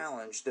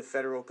challenge the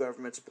federal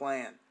government's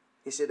plan.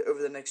 He said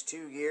over the next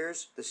 2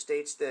 years, the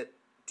states that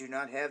do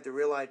not have the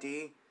Real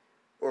ID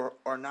or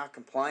are not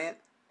compliant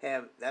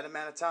have that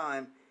amount of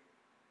time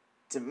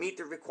to meet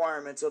the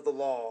requirements of the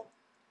law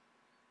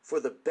for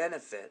the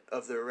benefit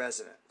of their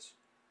residents.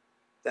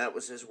 That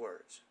was his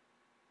words.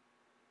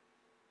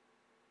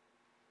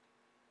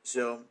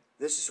 So,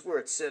 this is where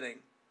it's sitting.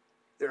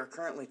 There are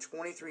currently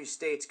 23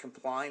 states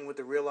complying with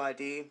the Real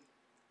ID.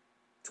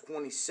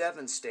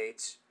 27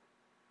 states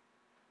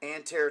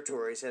and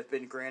territories have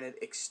been granted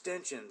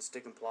extensions to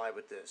comply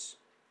with this.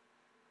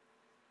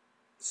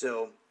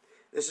 So,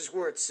 this is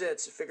where it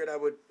sits. I figured I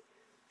would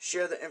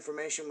share the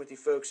information with you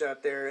folks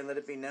out there and let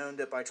it be known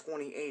that by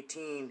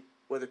 2018,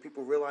 whether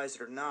people realize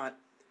it or not,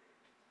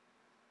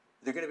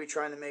 they're going to be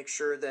trying to make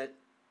sure that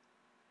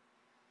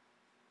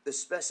the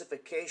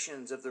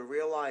specifications of the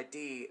Real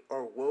ID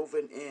are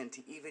woven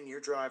into even your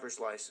driver's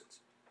license.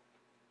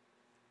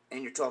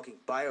 And you're talking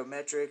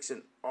biometrics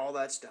and all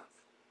that stuff.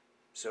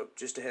 So,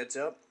 just a heads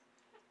up,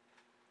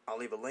 I'll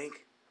leave a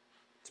link.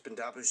 It's been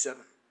Dabu7.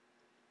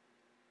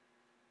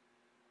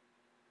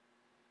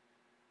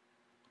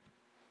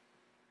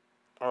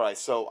 All right,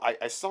 so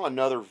I saw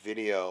another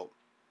video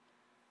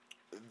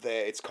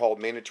that it's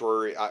called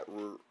Mandatory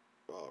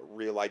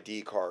Real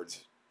ID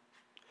Cards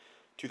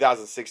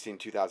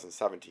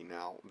 2016-2017.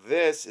 Now,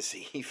 this is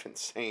even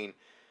saying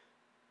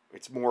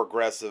it's more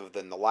aggressive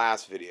than the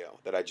last video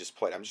that I just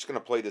played. I'm just going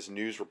to play this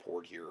news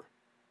report here.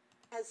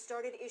 Has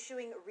started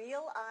issuing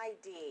Real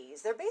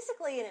IDs. They're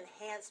basically an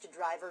enhanced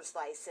driver's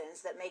license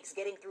that makes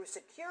getting through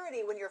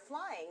security when you're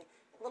flying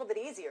a little bit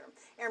easier.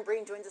 Aaron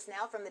Breen joins us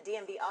now from the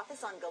DMV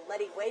office on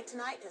Galletti Way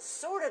tonight to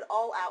sort it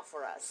all out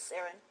for us.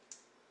 Aaron?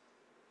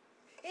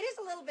 It is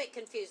a little bit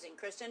confusing,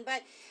 Kristen,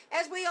 but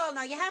as we all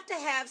know, you have to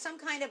have some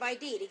kind of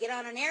ID to get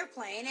on an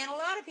airplane, and a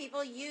lot of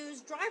people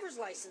use driver's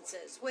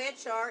licenses,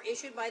 which are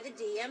issued by the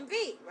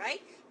DMV,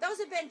 right? Those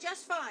have been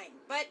just fine,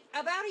 but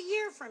about a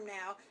year from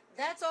now,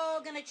 that's all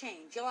going to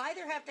change. You'll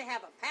either have to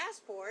have a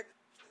passport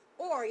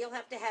or you'll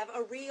have to have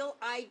a Real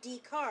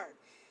ID card.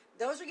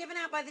 Those are given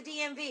out by the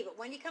DMV, but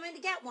when you come in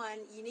to get one,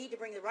 you need to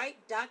bring the right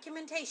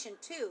documentation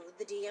to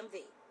the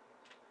DMV,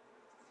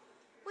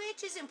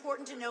 which is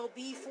important to know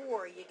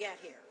before you get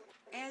here,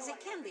 as it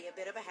can be a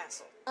bit of a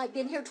hassle. I've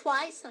been here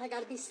twice, and I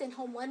got to be sent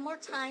home one more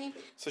time.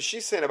 So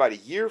she's saying about a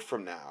year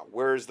from now,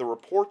 whereas the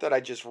report that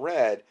I just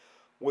read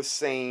was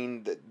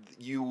saying that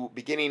you,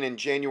 beginning in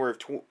January of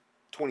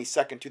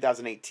 22nd,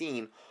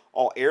 2018,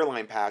 all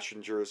airline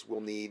passengers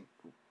will need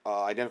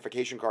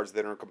identification cards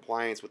that are in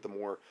compliance with the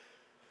more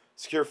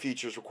secure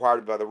features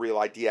required by the Real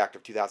ID Act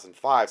of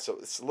 2005. So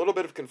it's a little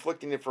bit of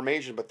conflicting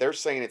information, but they're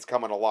saying it's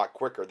coming a lot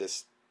quicker,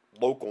 this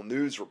local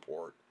news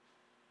report.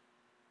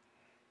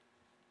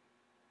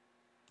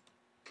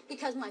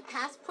 Because my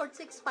passport's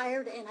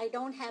expired and I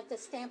don't have the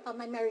stamp on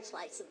my marriage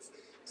license.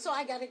 So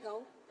I got to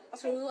go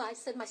through, I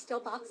said, my still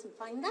box and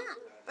find that.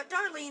 But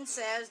Darlene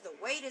says the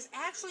wait has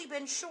actually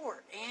been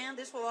short, and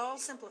this will all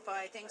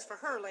simplify things for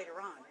her later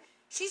on.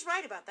 She's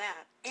right about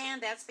that,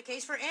 and that's the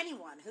case for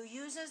anyone who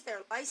uses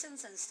their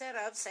license instead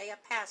of, say, a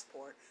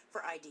passport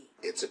for ID.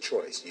 It's a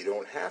choice. You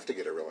don't have to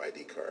get a Real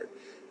ID card,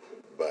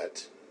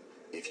 but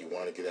if you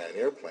want to get on an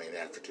airplane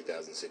after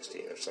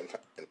 2016 or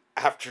sometime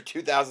after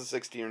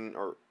 2016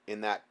 or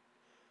in that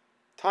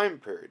time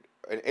period,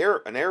 an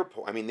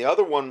airport. I mean, the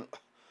other one.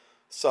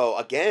 So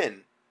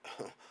again,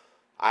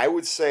 I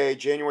would say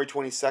January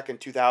 22nd,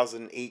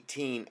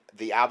 2018,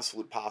 the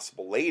absolute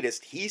possible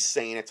latest. He's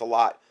saying it's a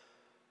lot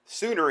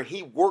sooner, and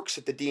he works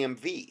at the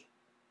DMV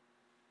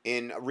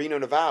in Reno,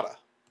 Nevada.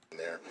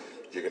 There,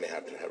 you're going to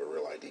have a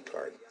Real ID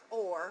card.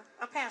 Or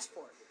a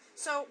passport.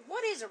 So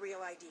what is a Real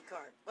ID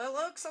card? Well, it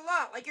looks a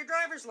lot like your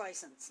driver's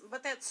license,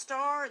 but that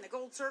star and the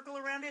gold circle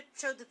around it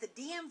showed that the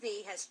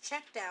DMV has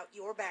checked out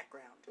your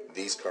background.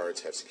 These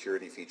cards have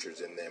security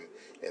features in them,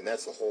 and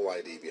that's the whole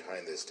idea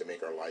behind this, to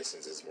make our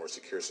licenses more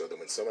secure, so that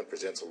when someone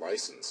presents a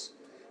license,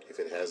 if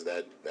it has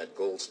that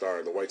gold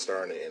star, the white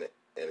star and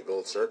a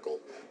gold circle,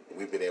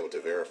 we've been able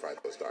to verify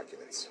those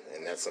documents,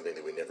 and that's something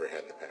that we never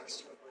had in the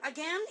past.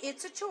 Again,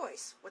 it's a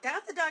choice.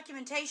 Without the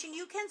documentation,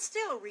 you can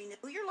still renew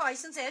your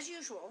license as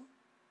usual.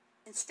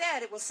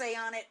 Instead, it will say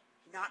on it,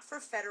 not for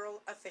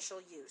federal official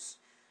use.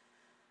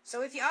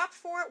 So if you opt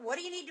for it, what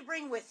do you need to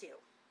bring with you?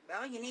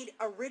 Well, you need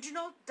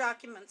original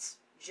documents,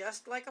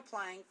 just like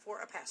applying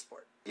for a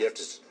passport. You have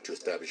to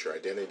establish your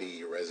identity,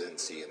 your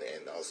residency, and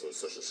also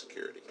Social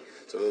Security.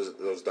 So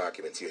those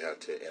documents you have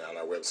to, and on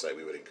our website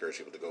we would encourage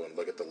people to go and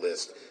look at the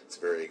list. It's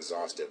very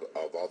exhaustive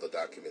of all the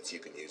documents you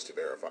can use to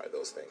verify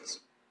those things.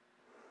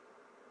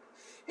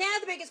 Now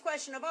the biggest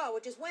question of all,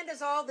 which is when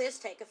does all this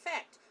take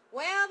effect?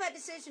 Well, that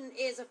decision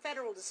is a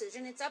federal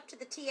decision. It's up to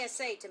the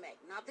TSA to make,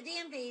 not the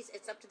DMVs.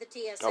 It's up to the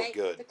TSA. Oh,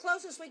 good. The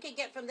closest we could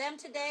get from them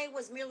today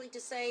was merely to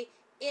say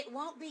it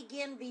won't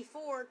begin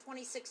before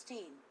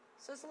 2016.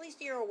 So it's at least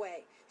a year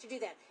away to do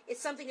that.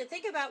 It's something to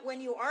think about when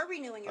you are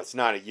renewing your... That's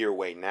not a year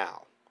away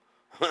now.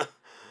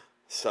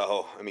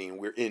 So, I mean,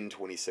 we're in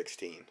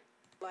 2016.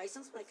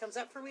 license when it comes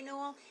up for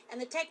renewal, and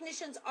the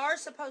technicians are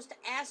supposed to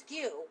ask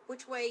you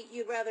which way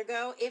you'd rather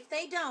go. If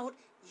they don't,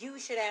 you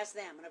should ask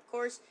them. And of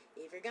course,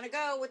 if you're going to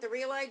go with the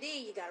real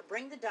ID, you got to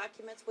bring the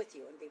documents with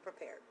you and be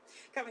prepared.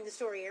 Covering the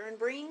story, Aaron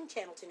Breen,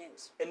 Channel 2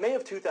 News. In May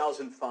of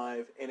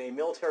 2005, in a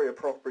military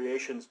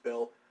appropriations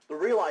bill, the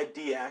Real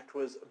ID Act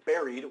was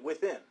buried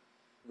within.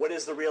 What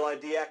is the Real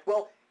ID Act?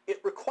 Well, it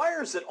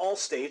requires that all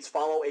states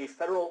follow a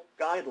federal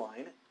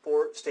guideline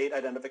for state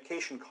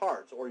identification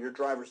cards or your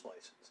driver's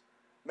license.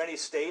 Many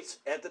states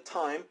at the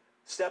time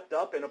stepped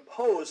up and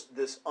opposed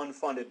this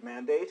unfunded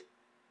mandate,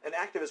 and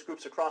activist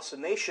groups across the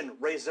nation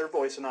raised their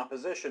voice in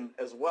opposition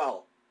as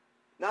well.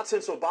 Not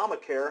since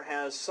Obamacare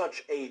has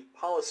such a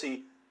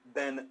policy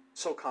been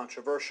so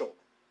controversial.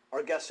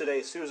 Our guest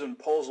today, Susan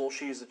Posel,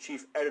 she's the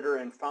chief editor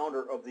and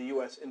founder of the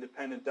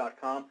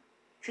USindependent.com.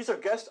 She's our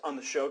guest on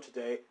the show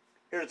today,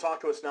 here to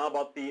talk to us now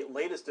about the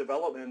latest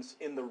developments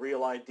in the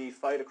Real ID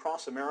fight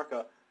across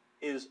America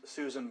is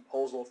Susan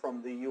Posel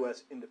from the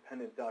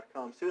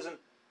USindependent.com. Susan,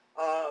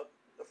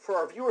 for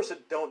our viewers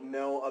that don't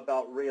know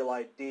about Real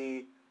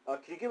ID,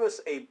 can you give us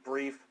a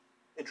brief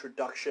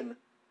introduction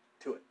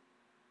to it?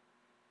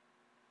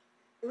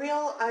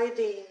 Real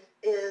ID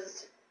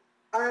is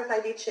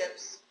RFID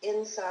chips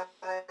inside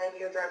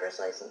your driver's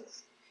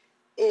license.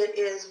 It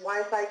is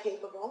Wi-Fi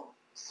capable,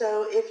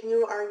 so if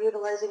you are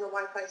utilizing a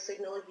Wi-Fi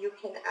signal, you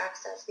can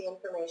access the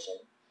information.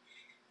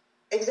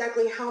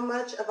 Exactly how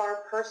much of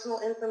our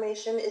personal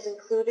information is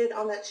included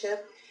on that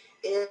chip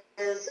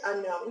is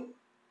unknown,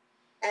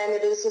 and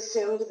it is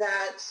assumed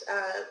that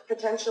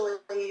potentially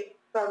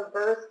from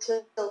birth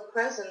till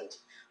present,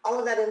 all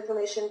of that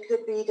information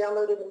could be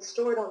downloaded and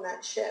stored on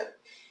that chip.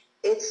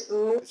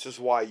 This is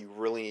why you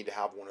really need to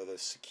have one of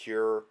those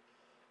secure,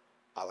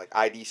 like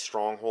ID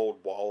Stronghold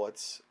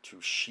wallets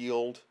to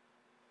shield.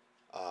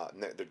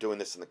 They're doing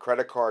this in the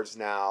credit cards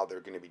now. They're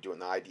going to be doing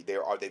the ID.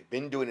 They've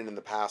been doing it in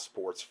the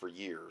passports for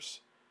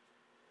years.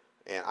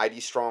 And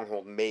ID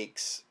Stronghold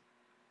makes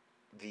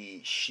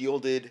the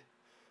shielded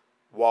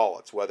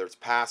wallets, whether it's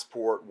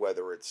passport,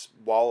 whether it's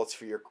wallets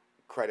for your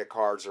credit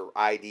cards or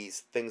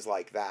IDs, things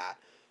like that.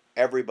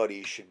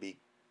 Everybody should be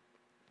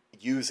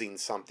using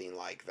something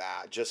like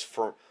that just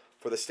for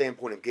the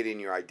standpoint of getting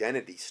your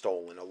identity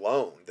stolen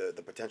alone,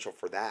 the potential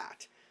for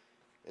that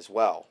as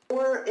well.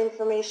 More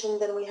information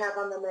than we have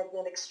on the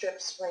magnetic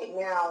strips right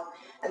now,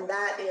 and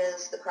that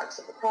is the crux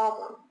of the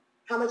problem.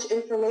 How much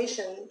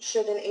information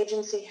should an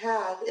agency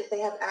have if they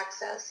have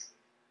access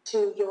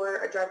to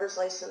your driver's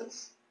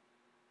license?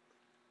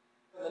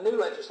 The new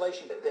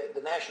legislation,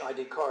 the National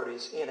ID card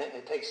is in it.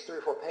 It takes 3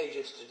 or 4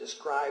 pages to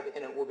describe,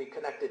 and it will be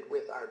connected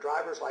with our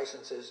driver's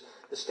licenses.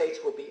 The states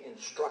will be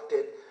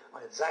instructed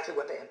on exactly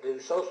what they have to do.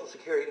 Social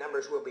Security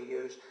numbers will be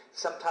used.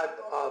 Some type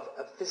of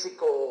a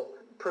physical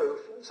proof,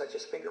 such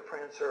as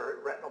fingerprints or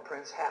retinal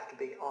prints, have to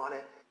be on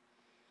it.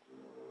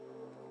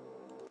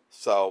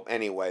 So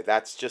anyway,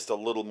 that's just a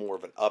little more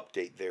of an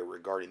update there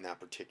regarding that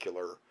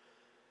particular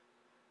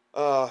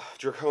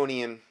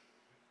draconian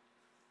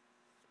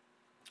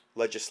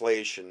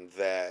legislation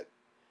that,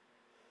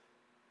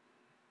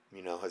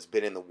 has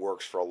been in the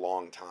works for a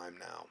long time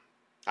now.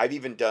 I've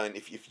even done,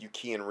 if you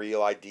key in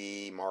Real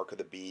ID, Mark of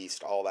the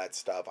Beast, all that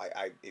stuff,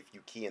 if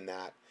you key in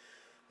that,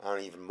 I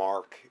don't even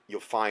mark,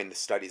 you'll find the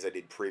studies I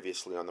did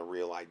previously on the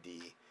Real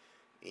ID.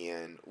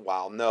 And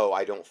while no,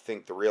 I don't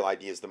think the Real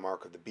ID is the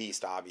Mark of the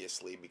Beast,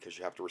 obviously, because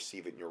you have to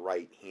receive it in your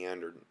right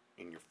hand or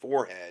in your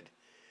forehead,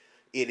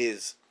 it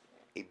is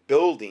a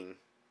building,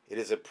 it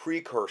is a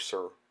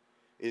precursor,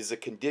 it is a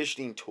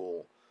conditioning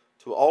tool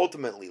to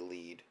ultimately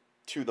lead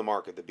to the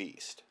Mark of the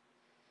Beast.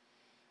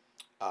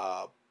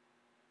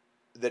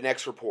 The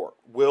next report.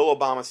 Will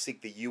Obama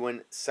seek the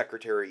UN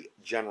Secretary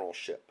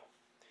Generalship?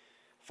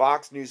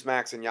 Fox,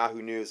 Newsmax, and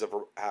Yahoo News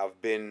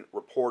have been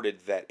reported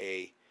that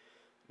a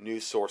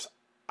news source,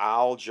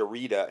 Al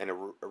Jarida, an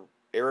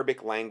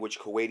Arabic language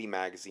Kuwaiti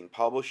magazine,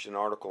 published an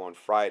article on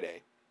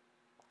Friday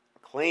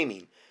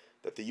claiming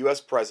that the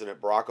U.S. President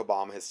Barack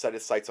Obama has set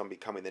his sights on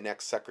becoming the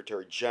next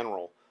Secretary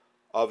General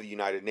of the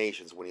United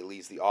Nations when he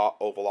leaves the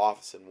Oval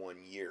Office in 1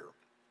 year.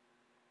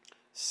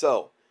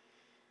 So,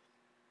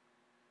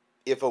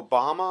 if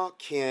Obama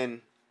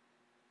can,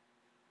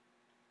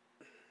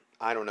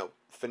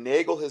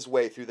 finagle his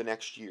way through the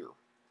next year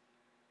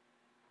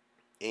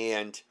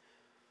And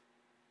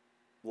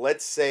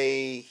let's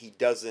say he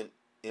doesn't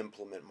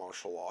implement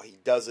martial law. He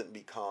doesn't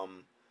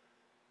become,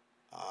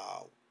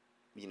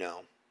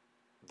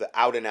 the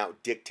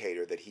out-and-out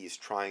dictator that he's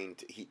trying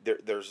to.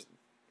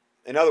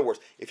 In other words,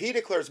 if he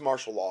declares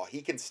martial law,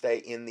 he can stay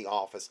in the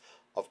office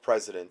of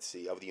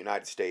presidency of the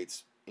United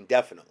States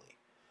indefinitely.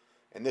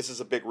 And this is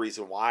a big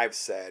reason why I've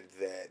said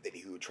that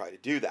he would try to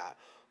do that.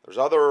 There's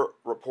other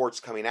reports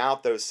coming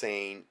out, though,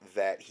 saying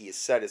that he has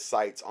set his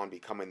sights on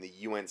becoming the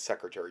UN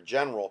Secretary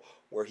General,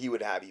 where he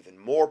would have even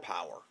more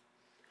power.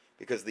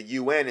 Because the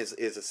UN is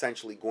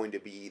essentially going to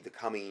be the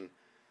coming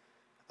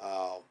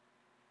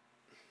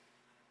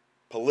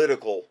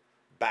political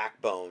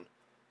backbone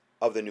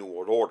of the New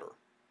World Order.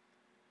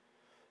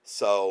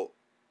 So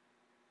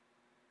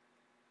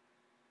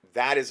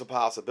that is a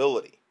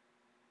possibility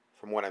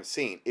from what I'm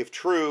seeing. If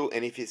true,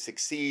 and if he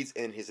succeeds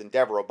in his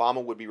endeavor,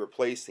 Obama would be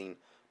replacing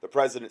the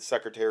President's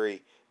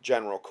Secretary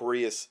General,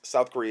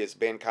 South Korea's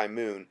Ban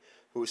Ki-moon,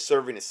 who is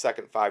serving his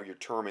second 5-year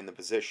term in the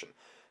position.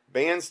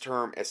 Ban's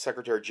term as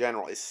Secretary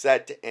General is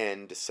set to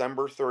end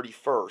December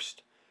 31st,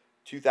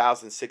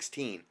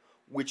 2016,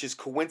 which is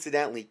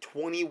coincidentally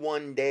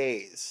 21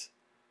 days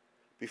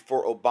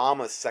before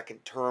Obama's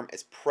second term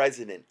as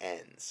president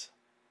ends.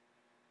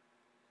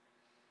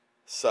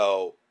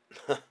 So,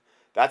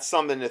 that's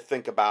something to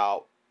think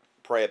about,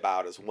 pray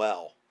about as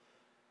well.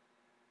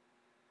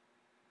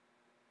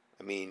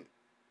 I mean,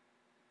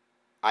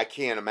 I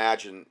can't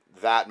imagine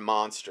that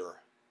monster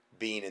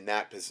being in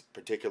that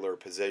particular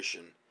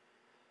position.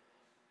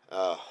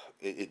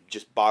 It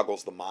just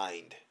boggles the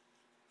mind.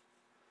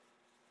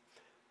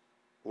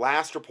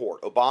 Last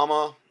report,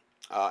 Obama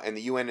and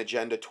the UN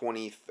Agenda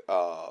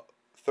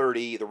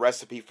 2030, the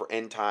recipe for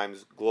end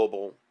times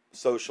global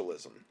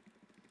socialism.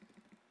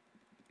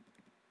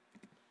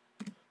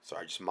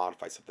 Sorry, I just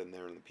modified something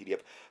there in the PDF.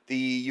 The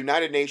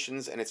United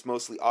Nations and its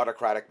mostly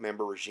autocratic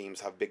member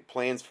regimes have big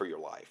plans for your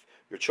life,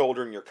 your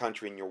children, your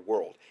country, and your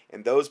world.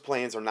 And those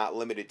plans are not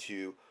limited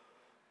to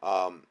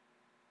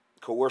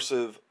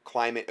coercive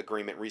climate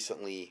agreement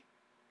recently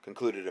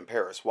concluded in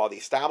Paris. While the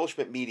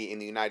establishment media in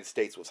the United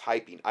States was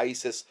hyping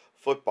ISIS,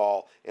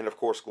 football, and of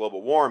course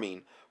global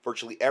warming,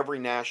 virtually every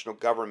national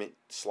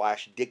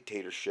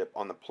government/dictatorship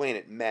on the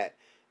planet met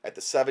at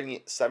the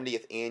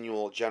 70th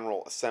Annual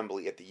General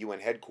Assembly at the UN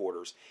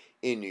headquarters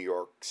in New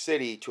York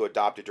City to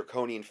adopt a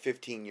draconian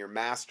 15-year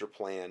master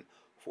plan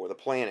for the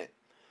planet.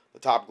 The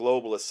top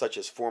globalists, such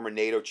as former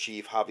NATO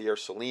chief Javier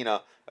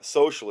Solana, a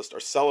socialist, are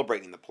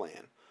celebrating the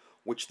plan,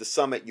 which the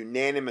summit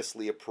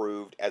unanimously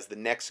approved as the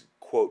next,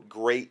 quote,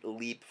 great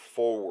leap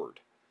forward.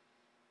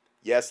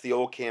 Yes, the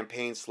old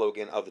campaign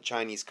slogan of the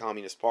Chinese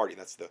Communist Party,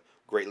 that's the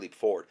great leap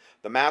forward.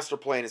 The master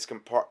plan is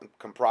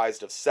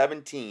comprised of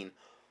 17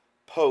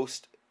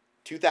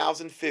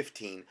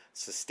 post-2015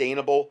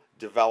 Sustainable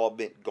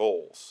Development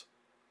Goals,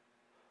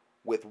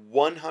 with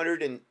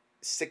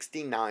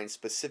 169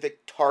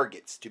 specific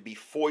targets to be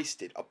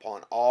foisted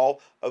upon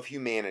all of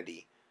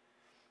humanity,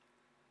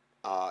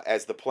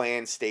 as the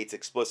plan states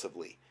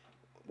explicitly,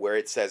 where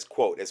it says,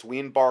 quote, as we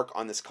embark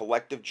on this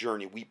collective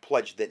journey, we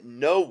pledge that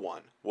no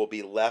one will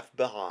be left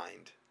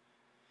behind,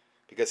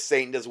 because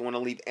Satan doesn't want to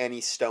leave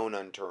any stone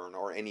unturned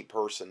or any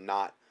person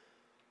not,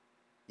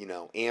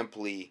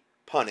 amply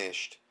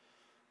punished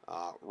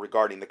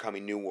regarding the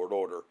coming New World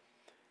Order.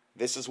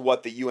 This is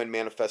what the UN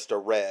Manifesto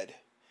read,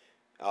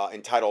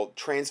 entitled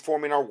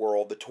Transforming Our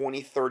World, the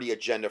 2030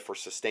 Agenda for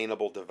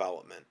Sustainable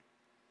Development.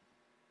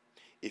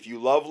 If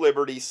you love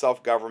liberty,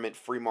 self-government,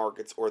 free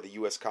markets, or the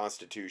U.S.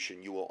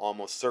 Constitution, you will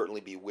almost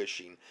certainly be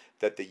wishing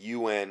that the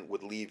UN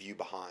would leave you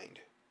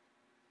behind.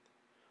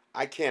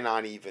 I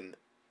cannot even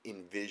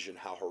envision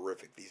how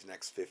horrific these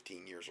next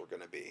 15 years are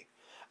going to be.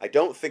 I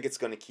don't think it's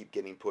going to keep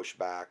getting pushed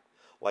back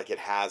like it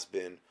has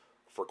been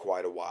for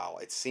quite a while.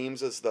 It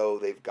seems as though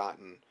they've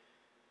gotten,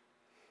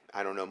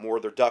 more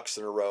of their ducks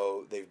in a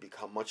row. They've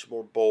become much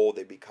more bold.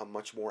 They've become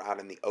much more out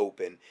in the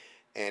open.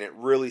 And it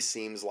really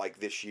seems like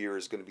this year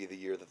is going to be the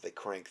year that they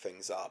crank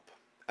things up.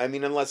 I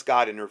mean, unless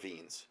God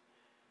intervenes.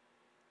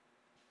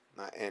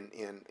 And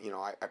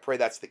I pray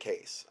that's the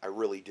case. I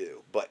really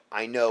do. But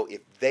I know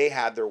if they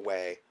had their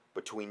way,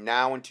 between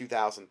now and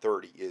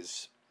 2030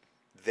 is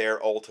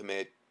their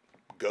ultimate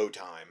go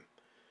time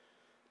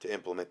to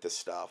implement this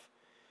stuff.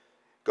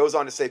 Goes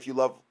on to say, if you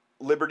love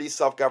liberty,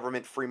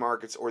 self-government, free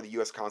markets, or the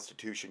U.S.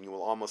 Constitution, you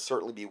will almost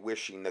certainly be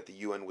wishing that the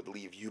UN would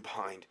leave you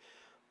behind.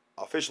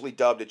 Officially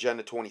dubbed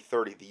Agenda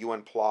 2030, the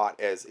UN plot,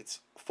 as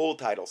its full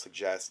title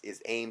suggests,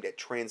 is aimed at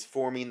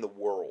transforming the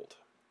world.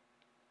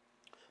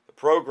 The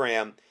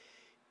program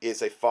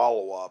is a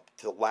follow-up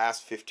to the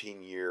last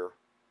 15-year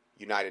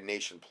United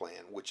Nations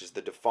plan, which is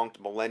the defunct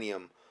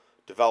Millennium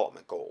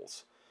Development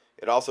Goals.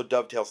 It also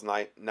dovetails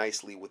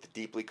nicely with the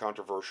deeply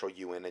controversial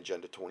UN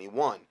Agenda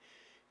 21,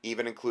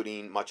 even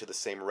including much of the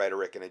same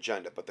rhetoric and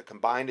agenda. But the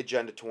combined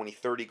Agenda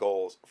 2030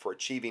 goals for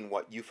achieving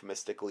what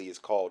euphemistically is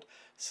called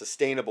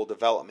sustainable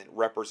development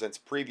represents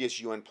previous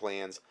UN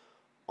plans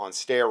on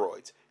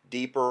steroids,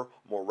 deeper,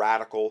 more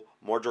radical,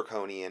 more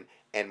draconian,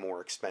 and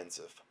more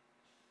expensive.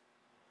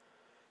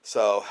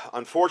 So,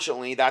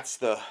 unfortunately, that's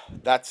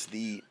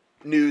the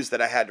news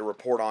that I had to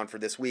report on for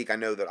this week. I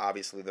know that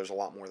obviously there's a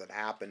lot more that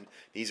happened.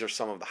 These are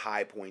some of the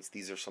high points.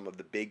 These are some of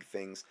the big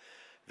things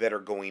that are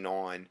going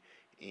on.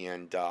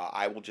 And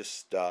I will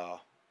just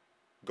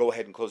go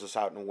ahead and close us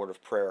out in a word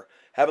of prayer.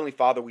 Heavenly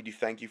Father, we do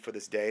thank you for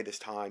this day, this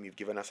time you've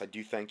given us. I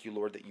do thank you,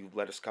 Lord, that you've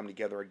let us come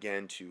together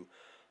again to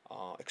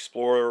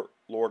explore,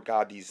 Lord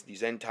God,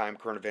 these end time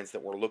current events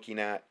that we're looking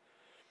at.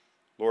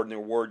 Lord, in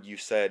your word you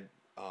said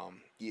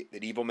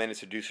that evil men and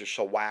seducers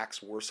shall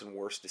wax worse and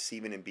worse,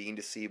 deceiving and being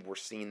deceived. We're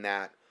seeing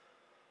that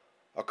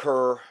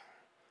occur.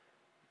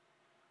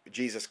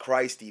 Jesus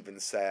Christ even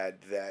said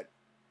that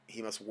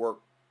he must work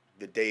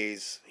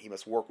he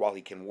must work while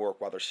he can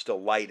work, while there's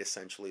still light,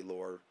 essentially,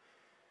 Lord.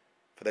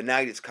 For the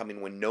night is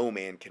coming when no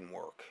man can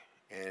work.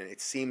 And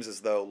it seems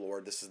as though,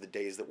 Lord, this is the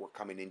days that we're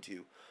coming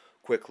into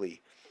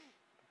quickly.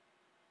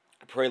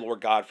 I pray, Lord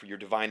God, for your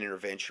divine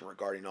intervention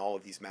regarding all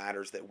of these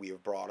matters that we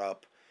have brought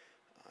up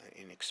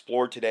and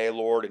explored today,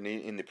 Lord, and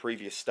in the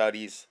previous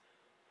studies.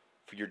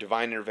 For your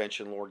divine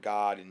intervention, Lord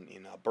God,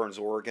 in Burns,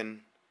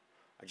 Oregon.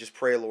 I just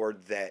pray,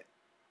 Lord, that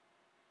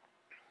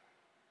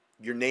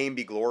your name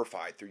be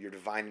glorified through your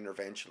divine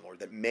intervention, Lord,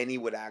 that many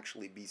would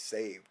actually be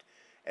saved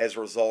as a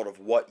result of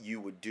what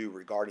you would do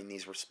regarding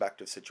these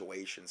respective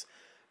situations,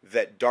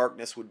 that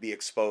darkness would be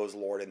exposed,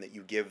 Lord, and that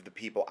you give the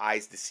people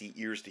eyes to see,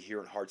 ears to hear,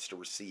 and hearts to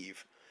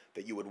receive,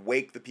 that you would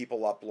wake the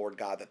people up, Lord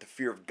God, that the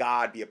fear of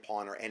God be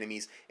upon our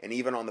enemies and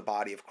even on the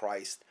body of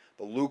Christ,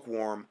 the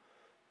lukewarm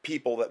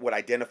people that would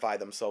identify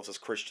themselves as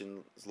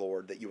Christians,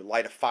 Lord, that you would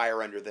light a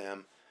fire under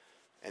them,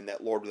 and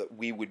that, Lord, that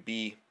we would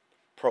be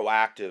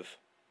proactive,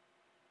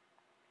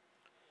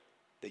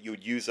 that you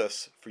would use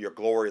us for your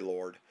glory,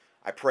 Lord.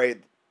 I pray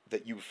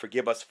that you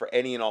forgive us for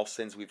any and all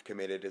sins we've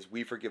committed as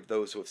we forgive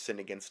those who have sinned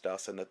against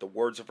us, and that the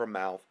words of our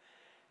mouth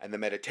and the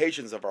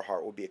meditations of our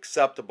heart will be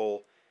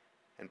acceptable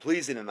and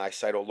pleasing in thy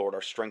sight, O Lord,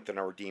 our strength and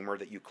our Redeemer,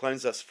 that you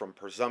cleanse us from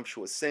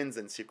presumptuous sins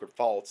and secret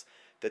faults,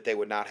 that they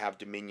would not have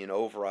dominion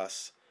over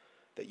us,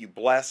 that you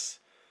bless,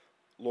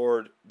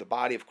 Lord, the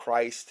body of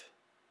Christ,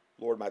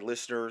 Lord, my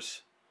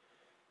listeners,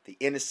 the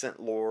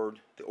innocent, Lord,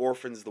 the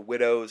orphans, the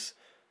widows,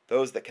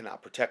 those that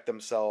cannot protect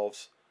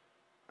themselves.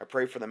 I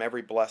pray for them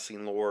every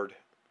blessing, Lord.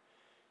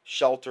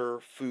 Shelter,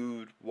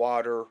 food,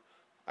 water.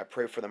 I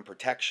pray for them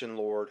protection,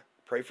 Lord.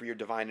 Pray for your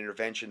divine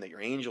intervention, that your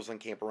angels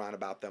encamp around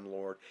about them,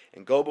 Lord,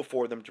 and go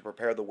before them to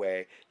prepare the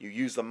way. You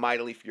use them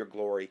mightily for your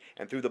glory,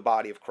 and through the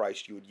body of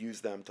Christ you would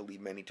use them to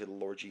lead many to the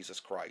Lord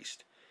Jesus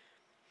Christ.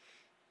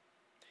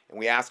 And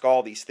we ask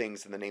all these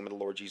things in the name of the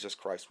Lord Jesus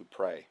Christ, we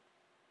pray.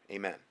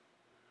 Amen.